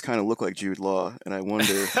 He does kind of look like Jude Law, and I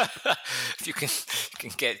wonder if you can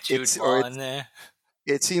get Jude Law in there.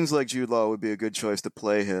 It seems like Jude Law would be a good choice to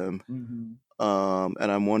play him. Mm-hmm.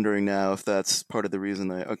 And I'm wondering now if that's part of the reason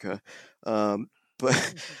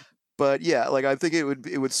but yeah, like I think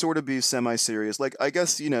it would sort of be semi-serious. Like, I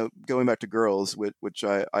guess, going back to Girls, which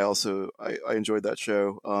I enjoyed that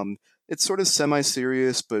show. It's sort of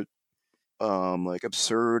semi-serious, but like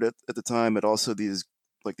absurd at the time, but also these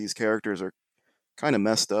characters are kind of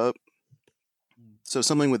messed up. So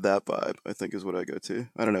something with that vibe, I think, is what I go to.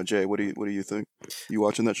 I don't know, Jay. What do you think? You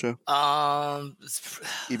watching that show?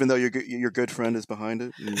 Even though your good friend is behind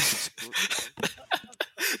it.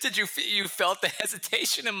 Did you felt the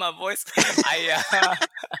hesitation in my voice? I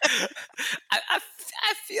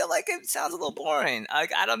feel like it sounds a little boring. I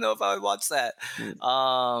don't know if I would watch that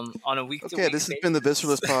on a week. Okay, this has been the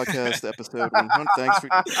Visceralist Podcast, episode 100. Thanks for.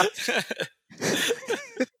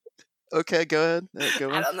 Okay, go ahead. Go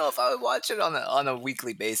on. I don't know if I would watch it on a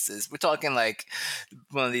weekly basis. We're talking like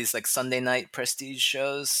one of these like Sunday night prestige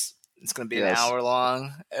shows. It's going to be an hour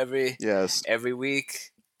long every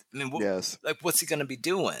week. I mean, what's he going to be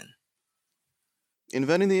doing?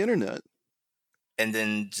 Inventing the internet. And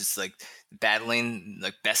then just like battling,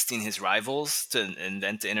 like besting his rivals to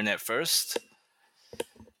invent the internet first?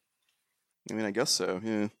 I mean, I guess so,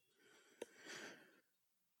 yeah.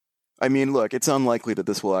 I mean, look, it's unlikely that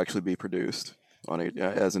this will actually be produced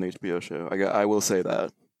as an HBO show. I will say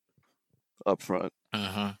that up front.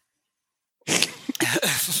 Uh-huh.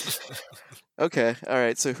 Okay, all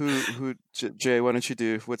right. So who Jay? Why don't you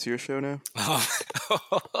do? What's your show now?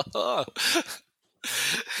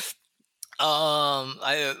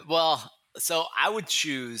 So I would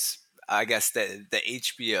choose, I guess, the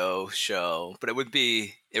HBO show, but it would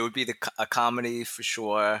be a comedy for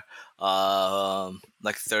sure,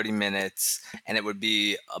 like 30 minutes, and it would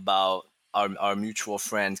be about our mutual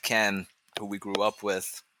friend Ken, who we grew up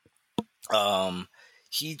with.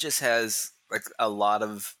 He just has like a lot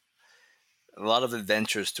of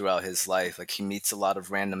adventures throughout his life. Like, he meets a lot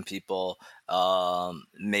of random people,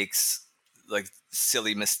 makes like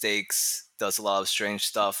silly mistakes, does a lot of strange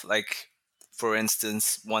stuff. Like, for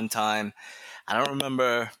instance, one time, I don't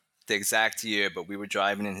remember the exact year, but we were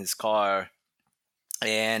driving in his car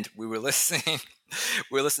and we were listening.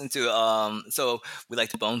 We were listening to so we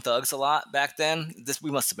liked Bone Thugs a lot back then.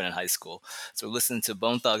 We must have been in high school. So we're listening to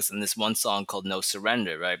Bone Thugs and this one song called No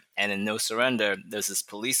Surrender, right? And in No Surrender, there's this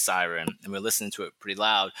police siren, and we're listening to it pretty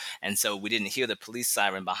loud. And so we didn't hear the police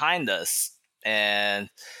siren behind us. And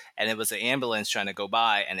it was an ambulance trying to go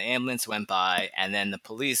by, and the ambulance went by, and then the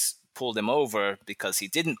police pulled him over because he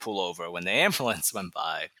didn't pull over when the ambulance went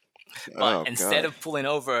by. But instead of pulling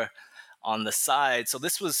over on the side, so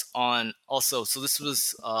this was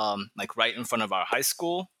like right in front of our high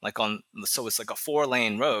school, so it's like a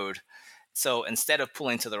 4-lane road. So instead of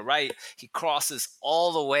pulling to the right, he crosses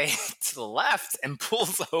all the way to the left and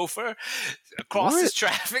pulls over, crosses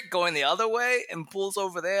traffic going the other way and pulls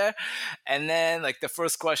over there. And then like the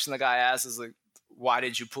first question the guy asks is like, why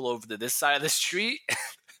did you pull over to this side of the street?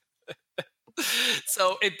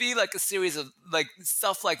 So it'd be like a series of like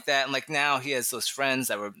stuff like that, and like now he has those friends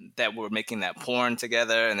that were making that porn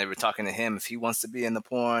together, and they were talking to him if he wants to be in the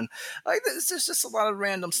porn. Like there's just a lot of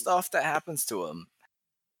random stuff that happens to him.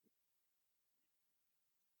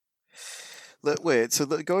 Wait, so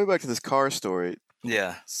going back to this car story,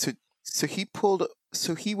 Yeah. so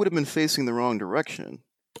he would have been facing the wrong direction.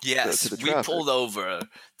 Yes, to the we traffic. pulled over.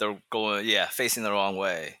 They're facing the wrong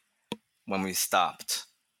way when we stopped.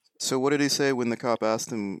 So what did he say when the cop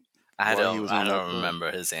asked him? I why he was on that don't road?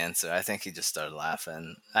 remember his answer. I think he just started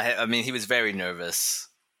laughing. I mean, he was very nervous.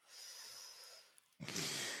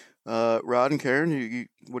 Rod and Karen,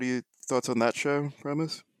 what are your thoughts on that show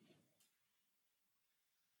premise?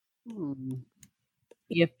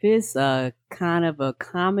 If it's a kind of a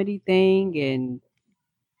comedy thing, and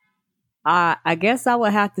I guess I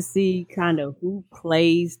would have to see kind of who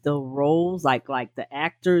plays the roles, like the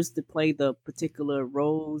actors to play the particular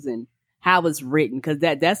roles, and how it's written, because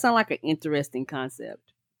that sounds like an interesting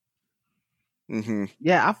concept. Mm-hmm.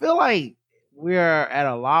 Yeah, I feel like we're at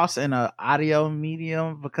a loss in an audio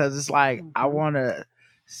medium because it's like I want to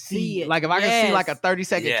see it. Like if I can see like a Yes.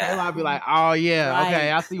 30-second Yeah. trailer, I'll be like, oh yeah, Right.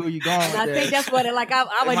 okay, I see where you're going. And I with think this. that's what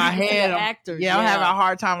I would In my need to see head, the actors. I'm having a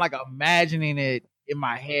hard time like imagining it in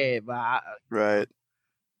my head, but Right.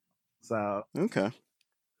 so Okay.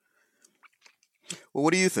 Well,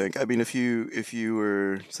 what do you think? I mean, if you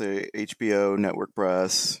were, say, HBO, Network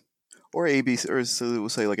Brass, or ABC, or so we'll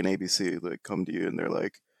say like an ABC, like come to you and they're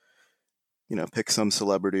like, pick some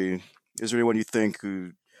celebrity. Is there anyone you think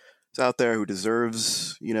who's out there who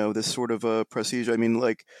deserves, this sort of prestige? I mean,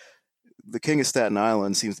 like the King of Staten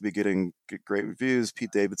Island seems to be getting great reviews.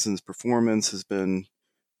 Pete Davidson's performance has been,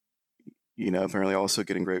 apparently also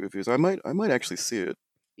getting great reviews. I might actually see it.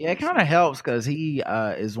 yeah, it kind of helps because he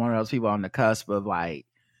is one of those people on the cusp of like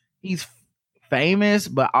he's famous,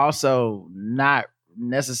 but also not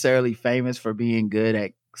necessarily famous for being good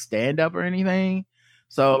at stand up or anything.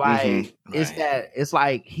 So like it's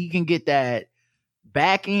like he can get that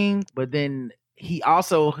backing, but then he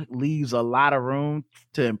also leaves a lot of room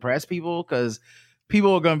to impress people because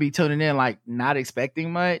people are going to be tuning in like not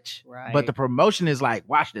expecting much, Right. but the promotion is like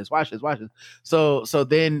watch this. So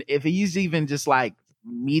then if he's even just like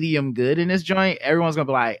medium good in this joint, everyone's gonna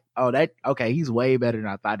be like, oh, he's way better than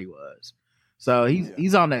I thought he was. So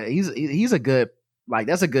he's a good, like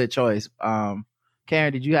that's a good choice. Karen,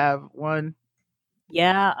 did you have one?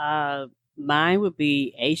 Yeah, mine would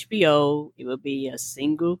be HBO. It would be a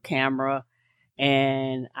single camera,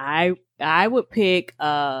 and I would pick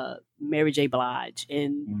Mary J. Blige,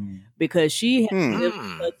 and because she has lived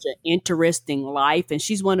such an interesting life, and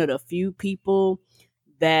she's one of the few people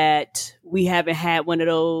that we haven't had one of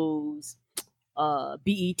those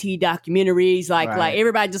BET documentaries, like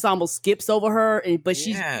everybody just almost skips over her, but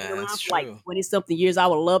she's been around for like 20-something years. I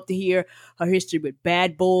would love to hear her history with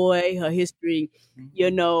Bad Boy, her history,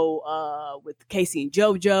 with Casey and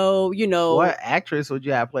JoJo. What actress would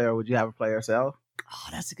you have play, or would you have her play herself? Oh,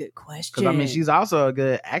 that's a good question. Because I mean, she's also a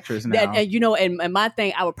good actress now. And my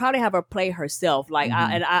thing, I would probably have her play herself. Like,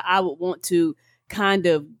 I would want to kind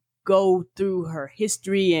of go through her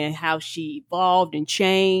history and how she evolved and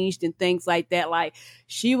changed and things like that. Like,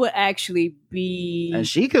 she would actually be, and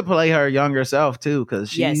she could play her younger self too,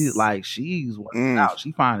 because she's working out.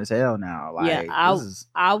 She fine as hell now. Like,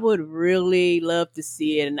 I would really love to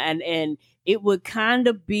see it, and it would kind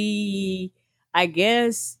of be, I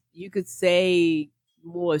guess you could say,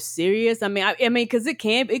 more serious. I mean, because it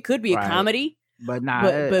could be a comedy. But nah,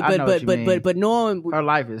 but knowing her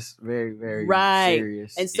life is very, very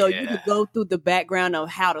serious. And so you could go through the background of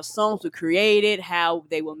how the songs were created, how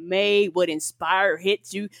they were made, what inspired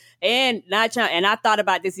hits you, and I thought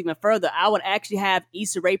about this even further. I would actually have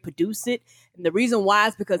Issa Rae produce it, and the reason why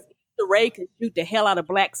is because Issa Rae can shoot the hell out of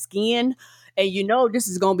black skin. And this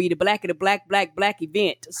is going to be the black of the black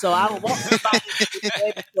event. So I would want somebody to be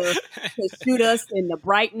able to shoot us in the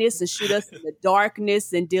brightness and shoot us in the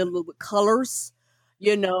darkness and deal with colors,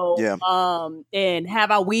 and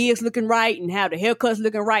have our wigs looking right and have the haircuts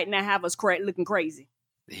looking right and not have us looking crazy.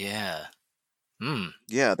 Yeah.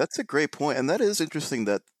 Yeah, that's a great point. And that is interesting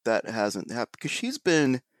that hasn't happened, because she's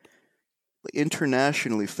been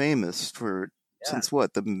internationally famous since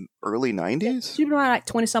what, the early 90s? She's been around like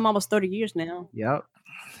 20-some, almost 30 years now. Yep.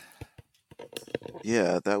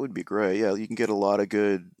 Yeah, that would be great. Yeah, you can get a lot of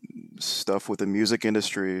good stuff with the music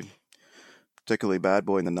industry, particularly Bad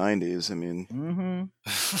Boy in the 90s. I mean,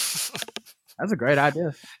 that's a great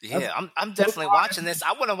idea. Yeah, I'm definitely watching this.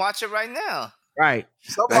 I want to watch it right now. Right.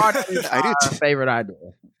 So far, it's my favorite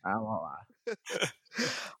idea. I won't lie.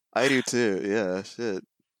 I do too. Yeah, shit.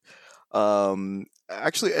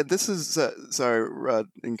 Actually, this is sorry, Rod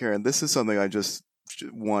and Karen. This is something I just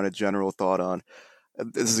want a general thought on.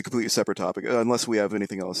 This is a completely separate topic, unless we have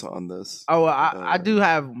anything else on this. Oh, well, I do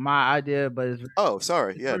have my idea, but it's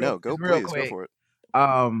sorry. Yeah, real, no, go it's real please, quick. go for it.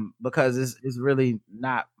 Because it's really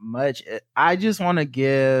not much. I just want to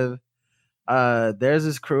give. There's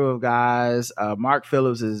this crew of guys. Mark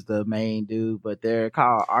Phillips is the main dude, but they're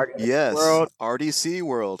called RDC World. RDC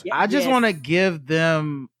World. Yeah. I just Yes. want to give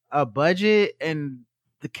them a budget and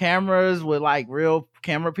the cameras with like real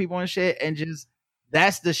camera people and shit, and just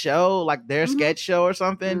that's the show, like their Mhm. sketch show or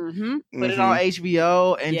something. Mm-hmm. Put it on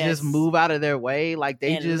HBO and Yes. just move out of their way. Like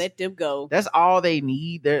they And just let them go. that's all they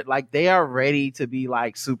need. They're like they are ready to be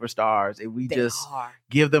like superstars if we They just are.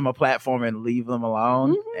 give them a platform and leave them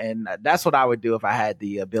alone. Mhm. And that's what I would do if I had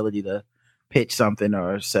the ability to pitch something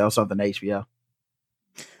or sell something to HBO.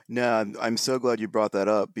 No, I'm so glad you brought that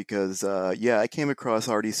up because I came across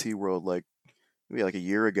RDC World maybe like a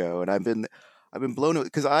year ago, and I've been blown away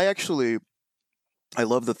because I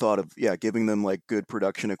love the thought of giving them like good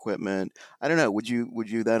production equipment. I don't know. Would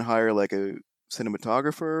you then hire like a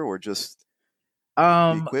cinematographer or just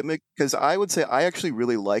the equipment? Because I would say I actually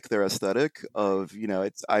really like their aesthetic of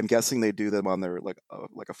I'm guessing they do them on their like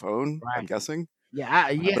a phone. Right. I'm guessing.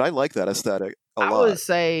 Yeah. But I like that aesthetic a I lot. would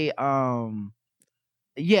say,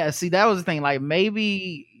 see, that was the thing. Like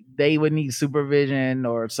maybe they would need supervision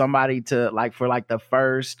or somebody to like for like the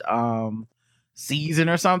first season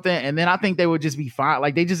or something, and then I think they would just be fine.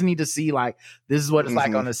 Like they just need to see like this is what it's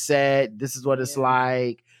like on a set. This is what it's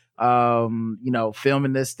like.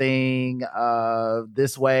 Filming this thing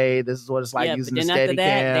this way. This is what it's like using the steady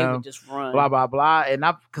cam. They would just run. Blah blah blah, and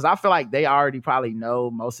because I feel like they already probably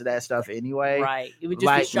know most of that stuff anyway. Right. It would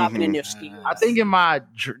just be shopping in their skills. I think in my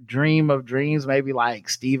dream of dreams, maybe like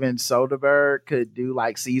Steven Soderbergh could do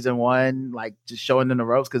like season 1, like just showing them the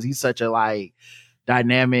ropes because he's such a like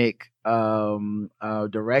dynamic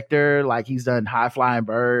director. Like he's done High Flying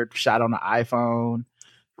Bird, shot on the iPhone.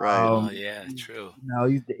 Right. True.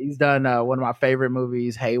 He's done one of my favorite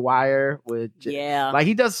movies, Haywire, with like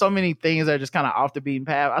he does so many things that are just kind of off the beaten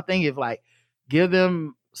path. I think if like give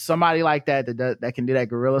them somebody like that that can do that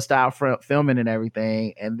guerrilla style filming and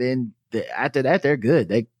everything, and then after that they're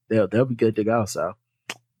good. They'll be good to go. So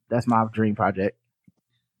that's my dream project.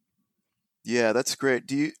 Yeah, that's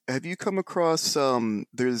great. Have you come across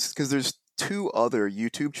there's 2 other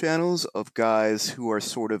YouTube channels of guys who are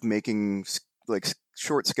sort of making like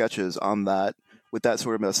short sketches on that with that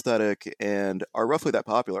sort of aesthetic and are roughly that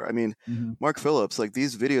popular. I mean, Mark Phillips, like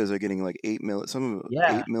these videos are getting like 8 million, some of them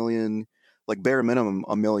 8 million, like bare minimum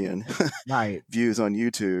a million right views on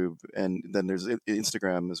YouTube, and then there's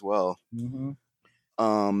Instagram as well.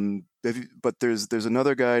 But there's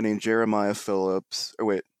another guy named Jeremiah Phillips. Or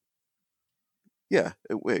wait,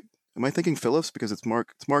 am I thinking Phillips because it's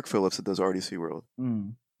Mark Phillips that does RDC World?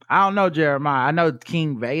 I don't know Jeremiah. I know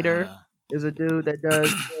King Vader is a dude that does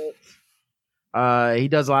he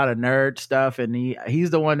does a lot of nerd stuff, and he's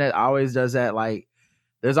the one that always does that. Like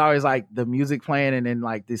there's always like the music playing and then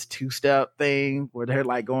like this 2-step thing where they're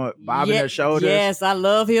like going bobbing their shoulders. Yes, I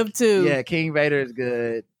love him too. Yeah, King Vader is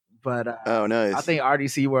good. But oh, nice. I think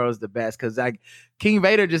RDC World is the best because like King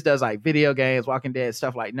Vader just does like video games, Walking Dead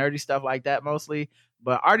stuff, like nerdy stuff like that mostly.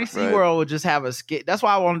 But RDC World would just have a skit. That's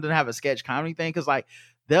why I wanted to have a sketch comedy thing because like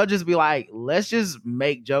they'll just be like, let's just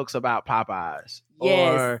make jokes about Popeyes.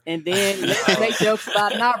 Yes, and then let's make jokes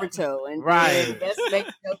about Naruto, and then let's make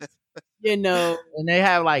jokes, And they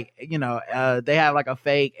have like, they have like a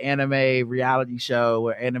fake anime reality show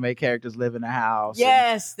where anime characters live in a house.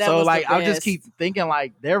 Yes, that so was like the I'll just best. keep thinking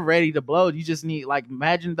like they're ready to blow. You just need like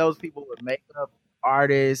imagine those people with makeup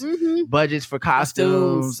artists, budgets for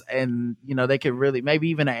costumes, and they could really maybe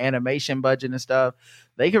even an animation budget and stuff.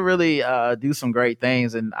 They could really do some great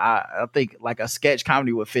things, and I think like a sketch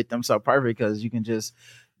comedy would fit them so perfect because you can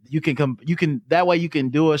that way you can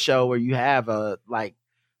do a show where you have a like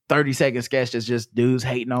 30-second sketch that's just dudes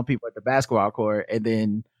hating on people at the basketball court, and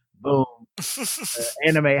then boom,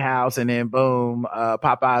 anime house, and then boom,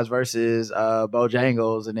 Popeyes versus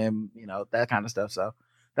Bojangles, and then that kind of stuff. So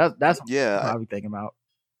that's what I'll be thinking about.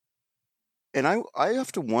 And I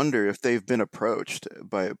have to wonder if they've been approached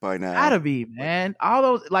by now. Gotta be, man. All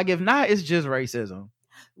those like if not, it's just racism.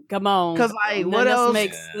 Come on, because like what else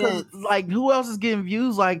makes sense? Like who else is getting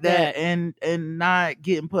views like that and not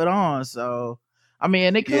getting put on? So I mean,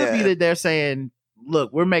 and it could be that they're saying,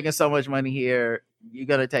 look, we're making so much money here. you're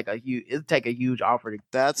gonna take a huge offer to.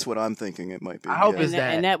 That's what I'm thinking it might be. I hope yeah. it's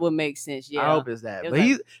that. And that would make sense. Yeah, I hope it's that. It But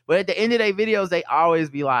was but at the end of their videos, they always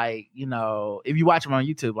be like, you know, if you watch them on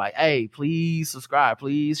YouTube, like, hey, please subscribe,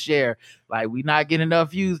 please share. Like, we not getting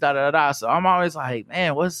enough views, da da da. So I'm always like,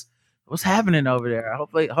 man, what's happening over there?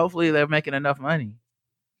 Hopefully they're making enough money.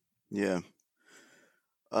 Yeah.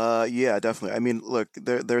 Yeah, definitely. I mean, look,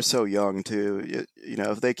 they're so young too. You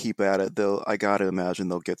know, if they keep at it, I gotta imagine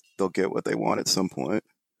they'll get what they want at some point.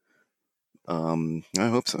 I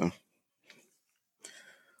hope so.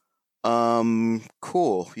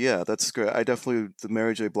 Cool. Yeah, that's great. I definitely the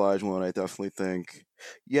Mary J. Blige one. I definitely think.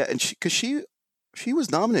 Yeah, and she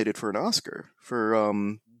was nominated for an Oscar for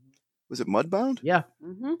was it Mudbound? Yeah.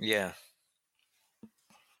 Mm-hmm. Yeah.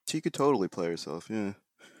 She could totally play herself. Yeah.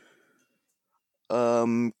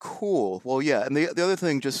 Cool. Well, yeah, and the other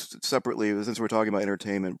thing, just separately, since we're talking about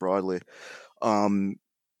entertainment broadly,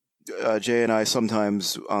 Jay and I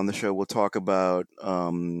sometimes on the show will talk about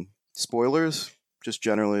spoilers, just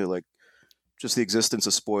generally, like just the existence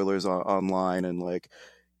of spoilers online, and like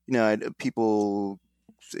people,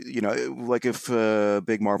 like if a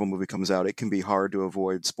big Marvel movie comes out, it can be hard to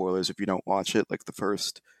avoid spoilers if you don't watch it like the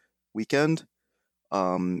first weekend.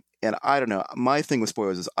 And I don't know. My thing with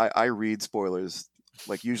spoilers is I read spoilers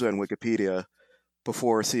like usually on Wikipedia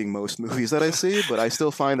before seeing most movies that I see, but I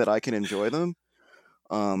still find that I can enjoy them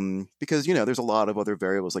because there's a lot of other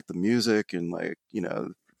variables like the music and like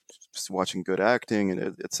just watching good acting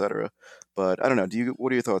and etc. But I don't know.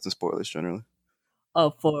 What are your thoughts on spoilers generally?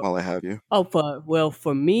 While I have you.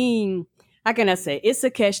 For me, how can I say it's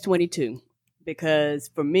a catch-22 because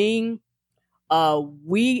for me,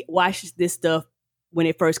 we watch this stuff when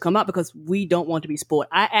it first come out because we don't want to be spoiled.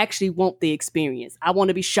 I actually want the experience. I want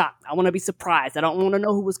to be shocked. I want to be surprised. I don't want to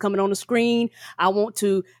know who was coming on the screen. I want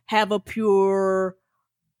to have a pure,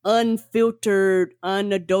 unfiltered,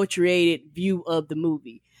 unadulterated view of the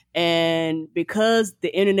movie. And because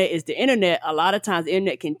the internet is the internet, a lot of times the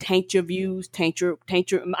internet can taint your views, taint your,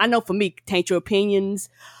 I know for me, taint your opinions.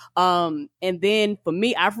 And then for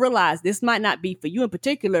me, I've realized this might not be for you in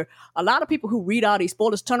particular. A lot of people who read all these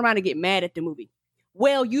spoilers turn around and get mad at the movie.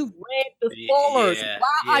 Well, you've read the spoilers. Yeah,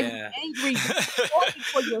 Why are you angry? You're spoiling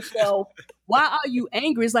for yourself. Why are you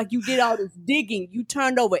angry? It's like you did all this digging. You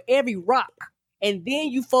turned over every rock. And then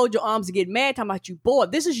you fold your arms and get mad talking about you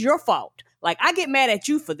bored. This is your fault. Like, I get mad at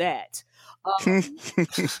you for that.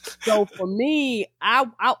 So for me, I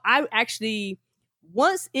actually,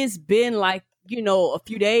 once it's been like, a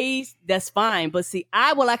few days, that's fine. But see,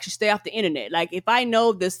 I will actually stay off the internet. Like, if I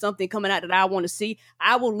know there's something coming out that I want to see,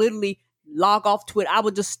 I will literally log off Twitter. I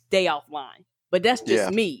will just stay offline. But that's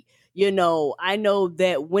just me. I know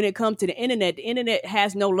that when it comes to the internet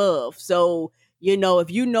has no love. So, if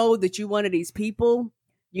you know that you're one of these people,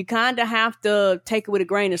 you kind of have to take it with a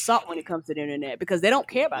grain of salt when it comes to the internet because they don't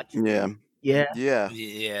care about you. Yeah,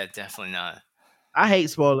 definitely not. I hate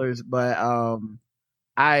spoilers, but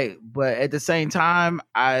but at the same time,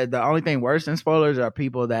 the only thing worse than spoilers are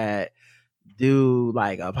people that do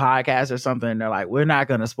like a podcast or something. And they're like, we're not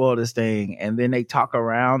going to spoil this thing. And then they talk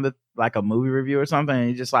around it like a movie review or something. And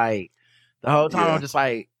you're just like, the whole time I'm just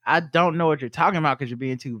like, I don't know what you're talking about because you're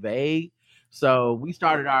being too vague. So we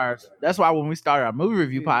started that's why when we started our movie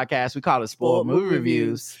review podcast, we call it Spoiled Movie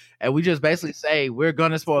Reviews. And we just basically say, we're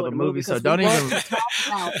going to spoil the movie. So don't even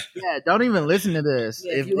listen to this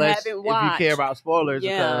if you care about spoilers.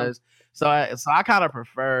 Because so I kind of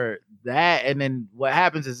prefer that. And then what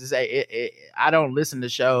happens is I don't listen to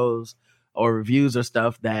shows or reviews or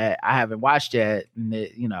stuff that I haven't watched yet.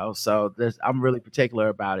 And so I'm really particular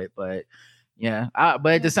about it, but yeah.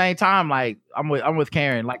 But at the same time, like I'm with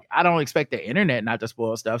Karen. Like I don't expect the internet not to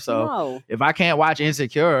spoil stuff. So if I can't watch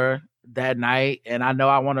Insecure that night and I know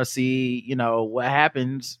I want to see, what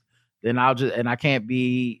happens, then I can't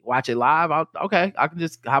watch it live. I can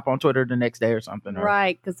just hop on Twitter the next day or something.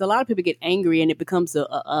 Right. Because a lot of people get angry and it becomes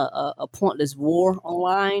a pointless war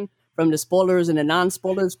online from the spoilers and the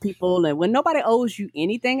non-spoilers people. And when nobody owes you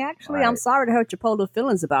anything, actually, I'm sorry to hurt your polar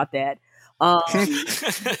feelings about that. That's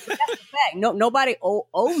the fact. Nobody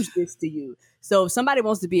owes this to you. So if somebody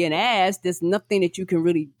wants to be an ass, there's nothing that you can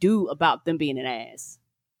really do about them being an ass.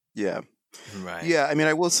 Yeah. Right. Yeah. I mean,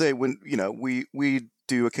 I will say when, we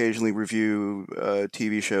do occasionally review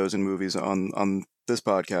TV shows and movies on this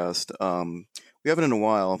podcast. We haven't in a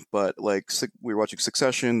while, but like we were watching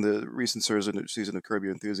Succession, the recent season of Curb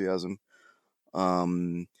Your Enthusiasm.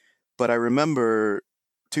 But I remember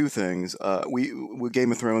two things. With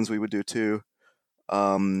Game of Thrones, we would do too.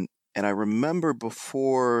 And I remember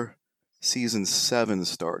before season 7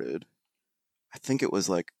 started, I think it was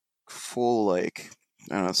like full, like,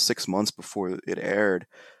 I don't know, 6 months before it aired,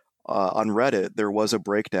 on Reddit there was a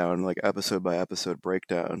breakdown, like episode by episode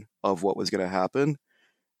breakdown of what was going to happen,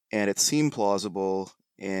 and it seemed plausible.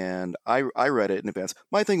 And I read it in advance.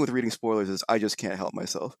 My thing with reading spoilers is I just can't help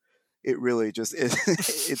myself. It really just is.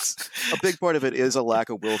 It's a big part of it is a lack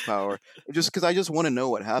of willpower. Just because I just want to know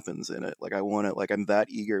what happens in it. Like I want to. Like I'm that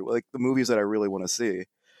eager. Like the movies that I really want to see.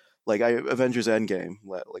 Like Avengers Endgame,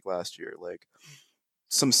 like last year. Like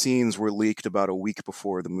some scenes were leaked about a week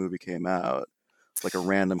before the movie came out. Like a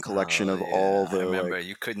random collection of all the. I remember like,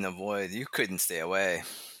 you couldn't stay away.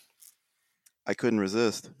 I couldn't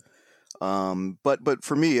resist. But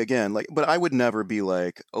for me again, like, but I would never be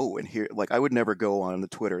like, oh, and here, like, I would never go on the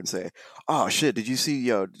Twitter and say, oh shit, did you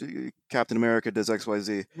see, Captain America does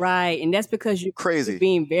XYZ? Right, and that's because you're Crazy.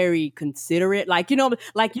 being very considerate. Like, you know,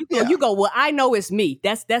 like you go, well, I know it's me.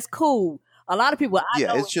 That's cool. A lot of people, I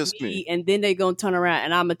know it's just me. and then they gonna turn around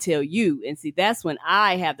and I'm gonna tell you. And see, that's when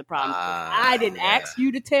I have the problem. I didn't ask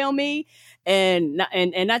you to tell me, and not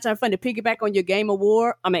trying to fun to piggyback on your Game of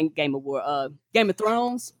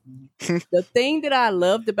Thrones. The thing that I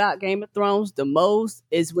loved about Game of Thrones the most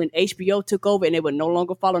is when HBO took over and they were no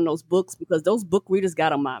longer following those books, because those book readers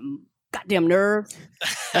got on my goddamn nerves.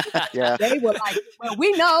 Yeah. They were like, well,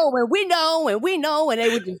 we know, and they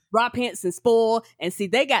would just drop hints and spoil. And see,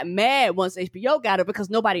 they got mad once HBO got it because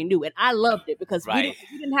nobody knew. And I loved it because we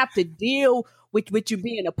didn't have to deal with you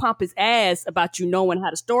being a pompous ass about you knowing how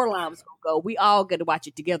the storyline was going to go. We all get to watch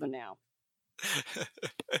it together now.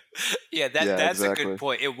 That's exactly. a good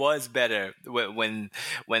point. It was better when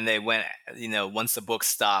they went, once the book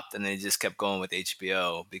stopped and they just kept going with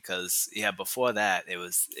HBO, because before that it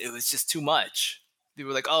was just too much. People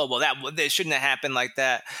were like, oh well, that shouldn't have happened like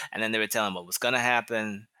that, and then they were telling what was gonna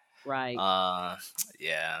happen. Right.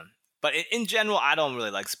 But in general, I don't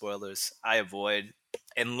really like spoilers. I avoid,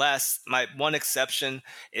 unless my one exception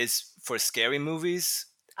is for scary movies.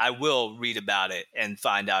 I will read about it and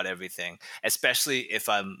find out everything, especially if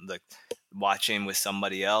I'm like watching with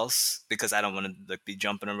somebody else, because I don't want to like be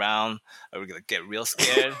jumping around or get real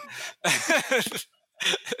scared.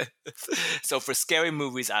 So for scary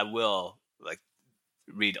movies, I will like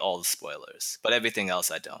read all the spoilers, but everything else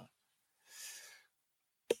I don't.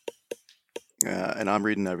 Yeah, and I'm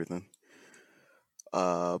reading everything.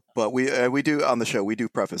 But we do on the show, we do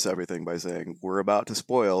preface everything by saying we're about to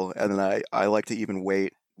spoil, and then I like to even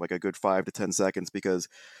wait like a good 5 to 10 seconds, because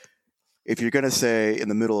if you're going to say in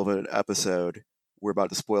the middle of an episode we're about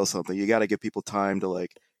to spoil something, you got to give people time to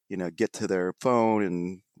like, get to their phone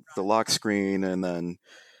and the lock screen, and then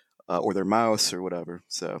or their mouse or whatever.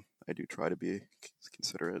 So I do try to be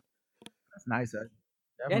considerate. That's nice.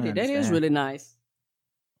 That is really nice.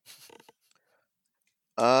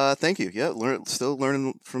 Thank you. Yeah, still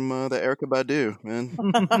learning from the Erykah Badu, man.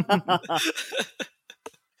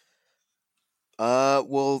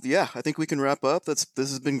 Well, yeah, I think we can wrap up. This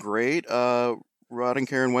has been great. Rod and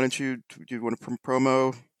Karen, why don't do you want to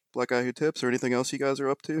promo Black Guy Who Tips or anything else you guys are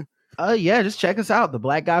up to? Yeah, just check us out, The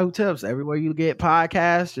Black Guy Who Tips. Everywhere you get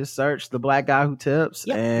podcasts, just search The Black Guy Who Tips,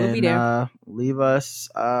 and we'll be there. Leave us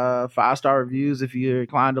 5-star reviews if you're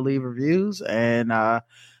inclined to leave reviews, and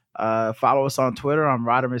follow us on Twitter. I'm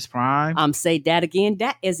Rodimus Prime. Say that again.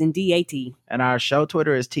 That is in DAT. And our show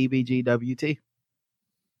Twitter is TBGWT.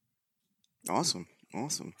 Awesome.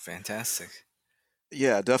 Fantastic.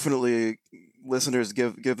 Yeah, definitely. Listeners,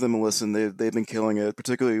 give them a listen. They've been killing it,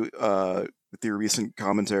 particularly with your recent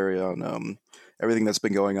commentary on everything that's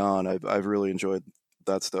been going on. I've really enjoyed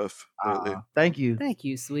that stuff lately. Thank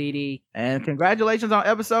you, sweetie, and congratulations on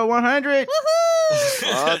episode 100.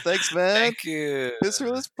 Oh, thanks, man. Thank you. This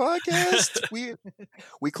podcast.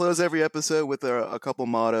 We close every episode with a couple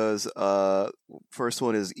mottos. First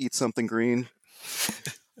one is eat something green.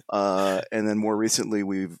 And then more recently,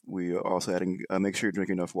 we also adding make sure you drink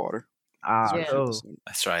enough water.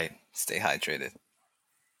 That's right. Stay hydrated.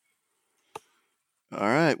 All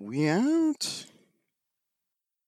right, we out.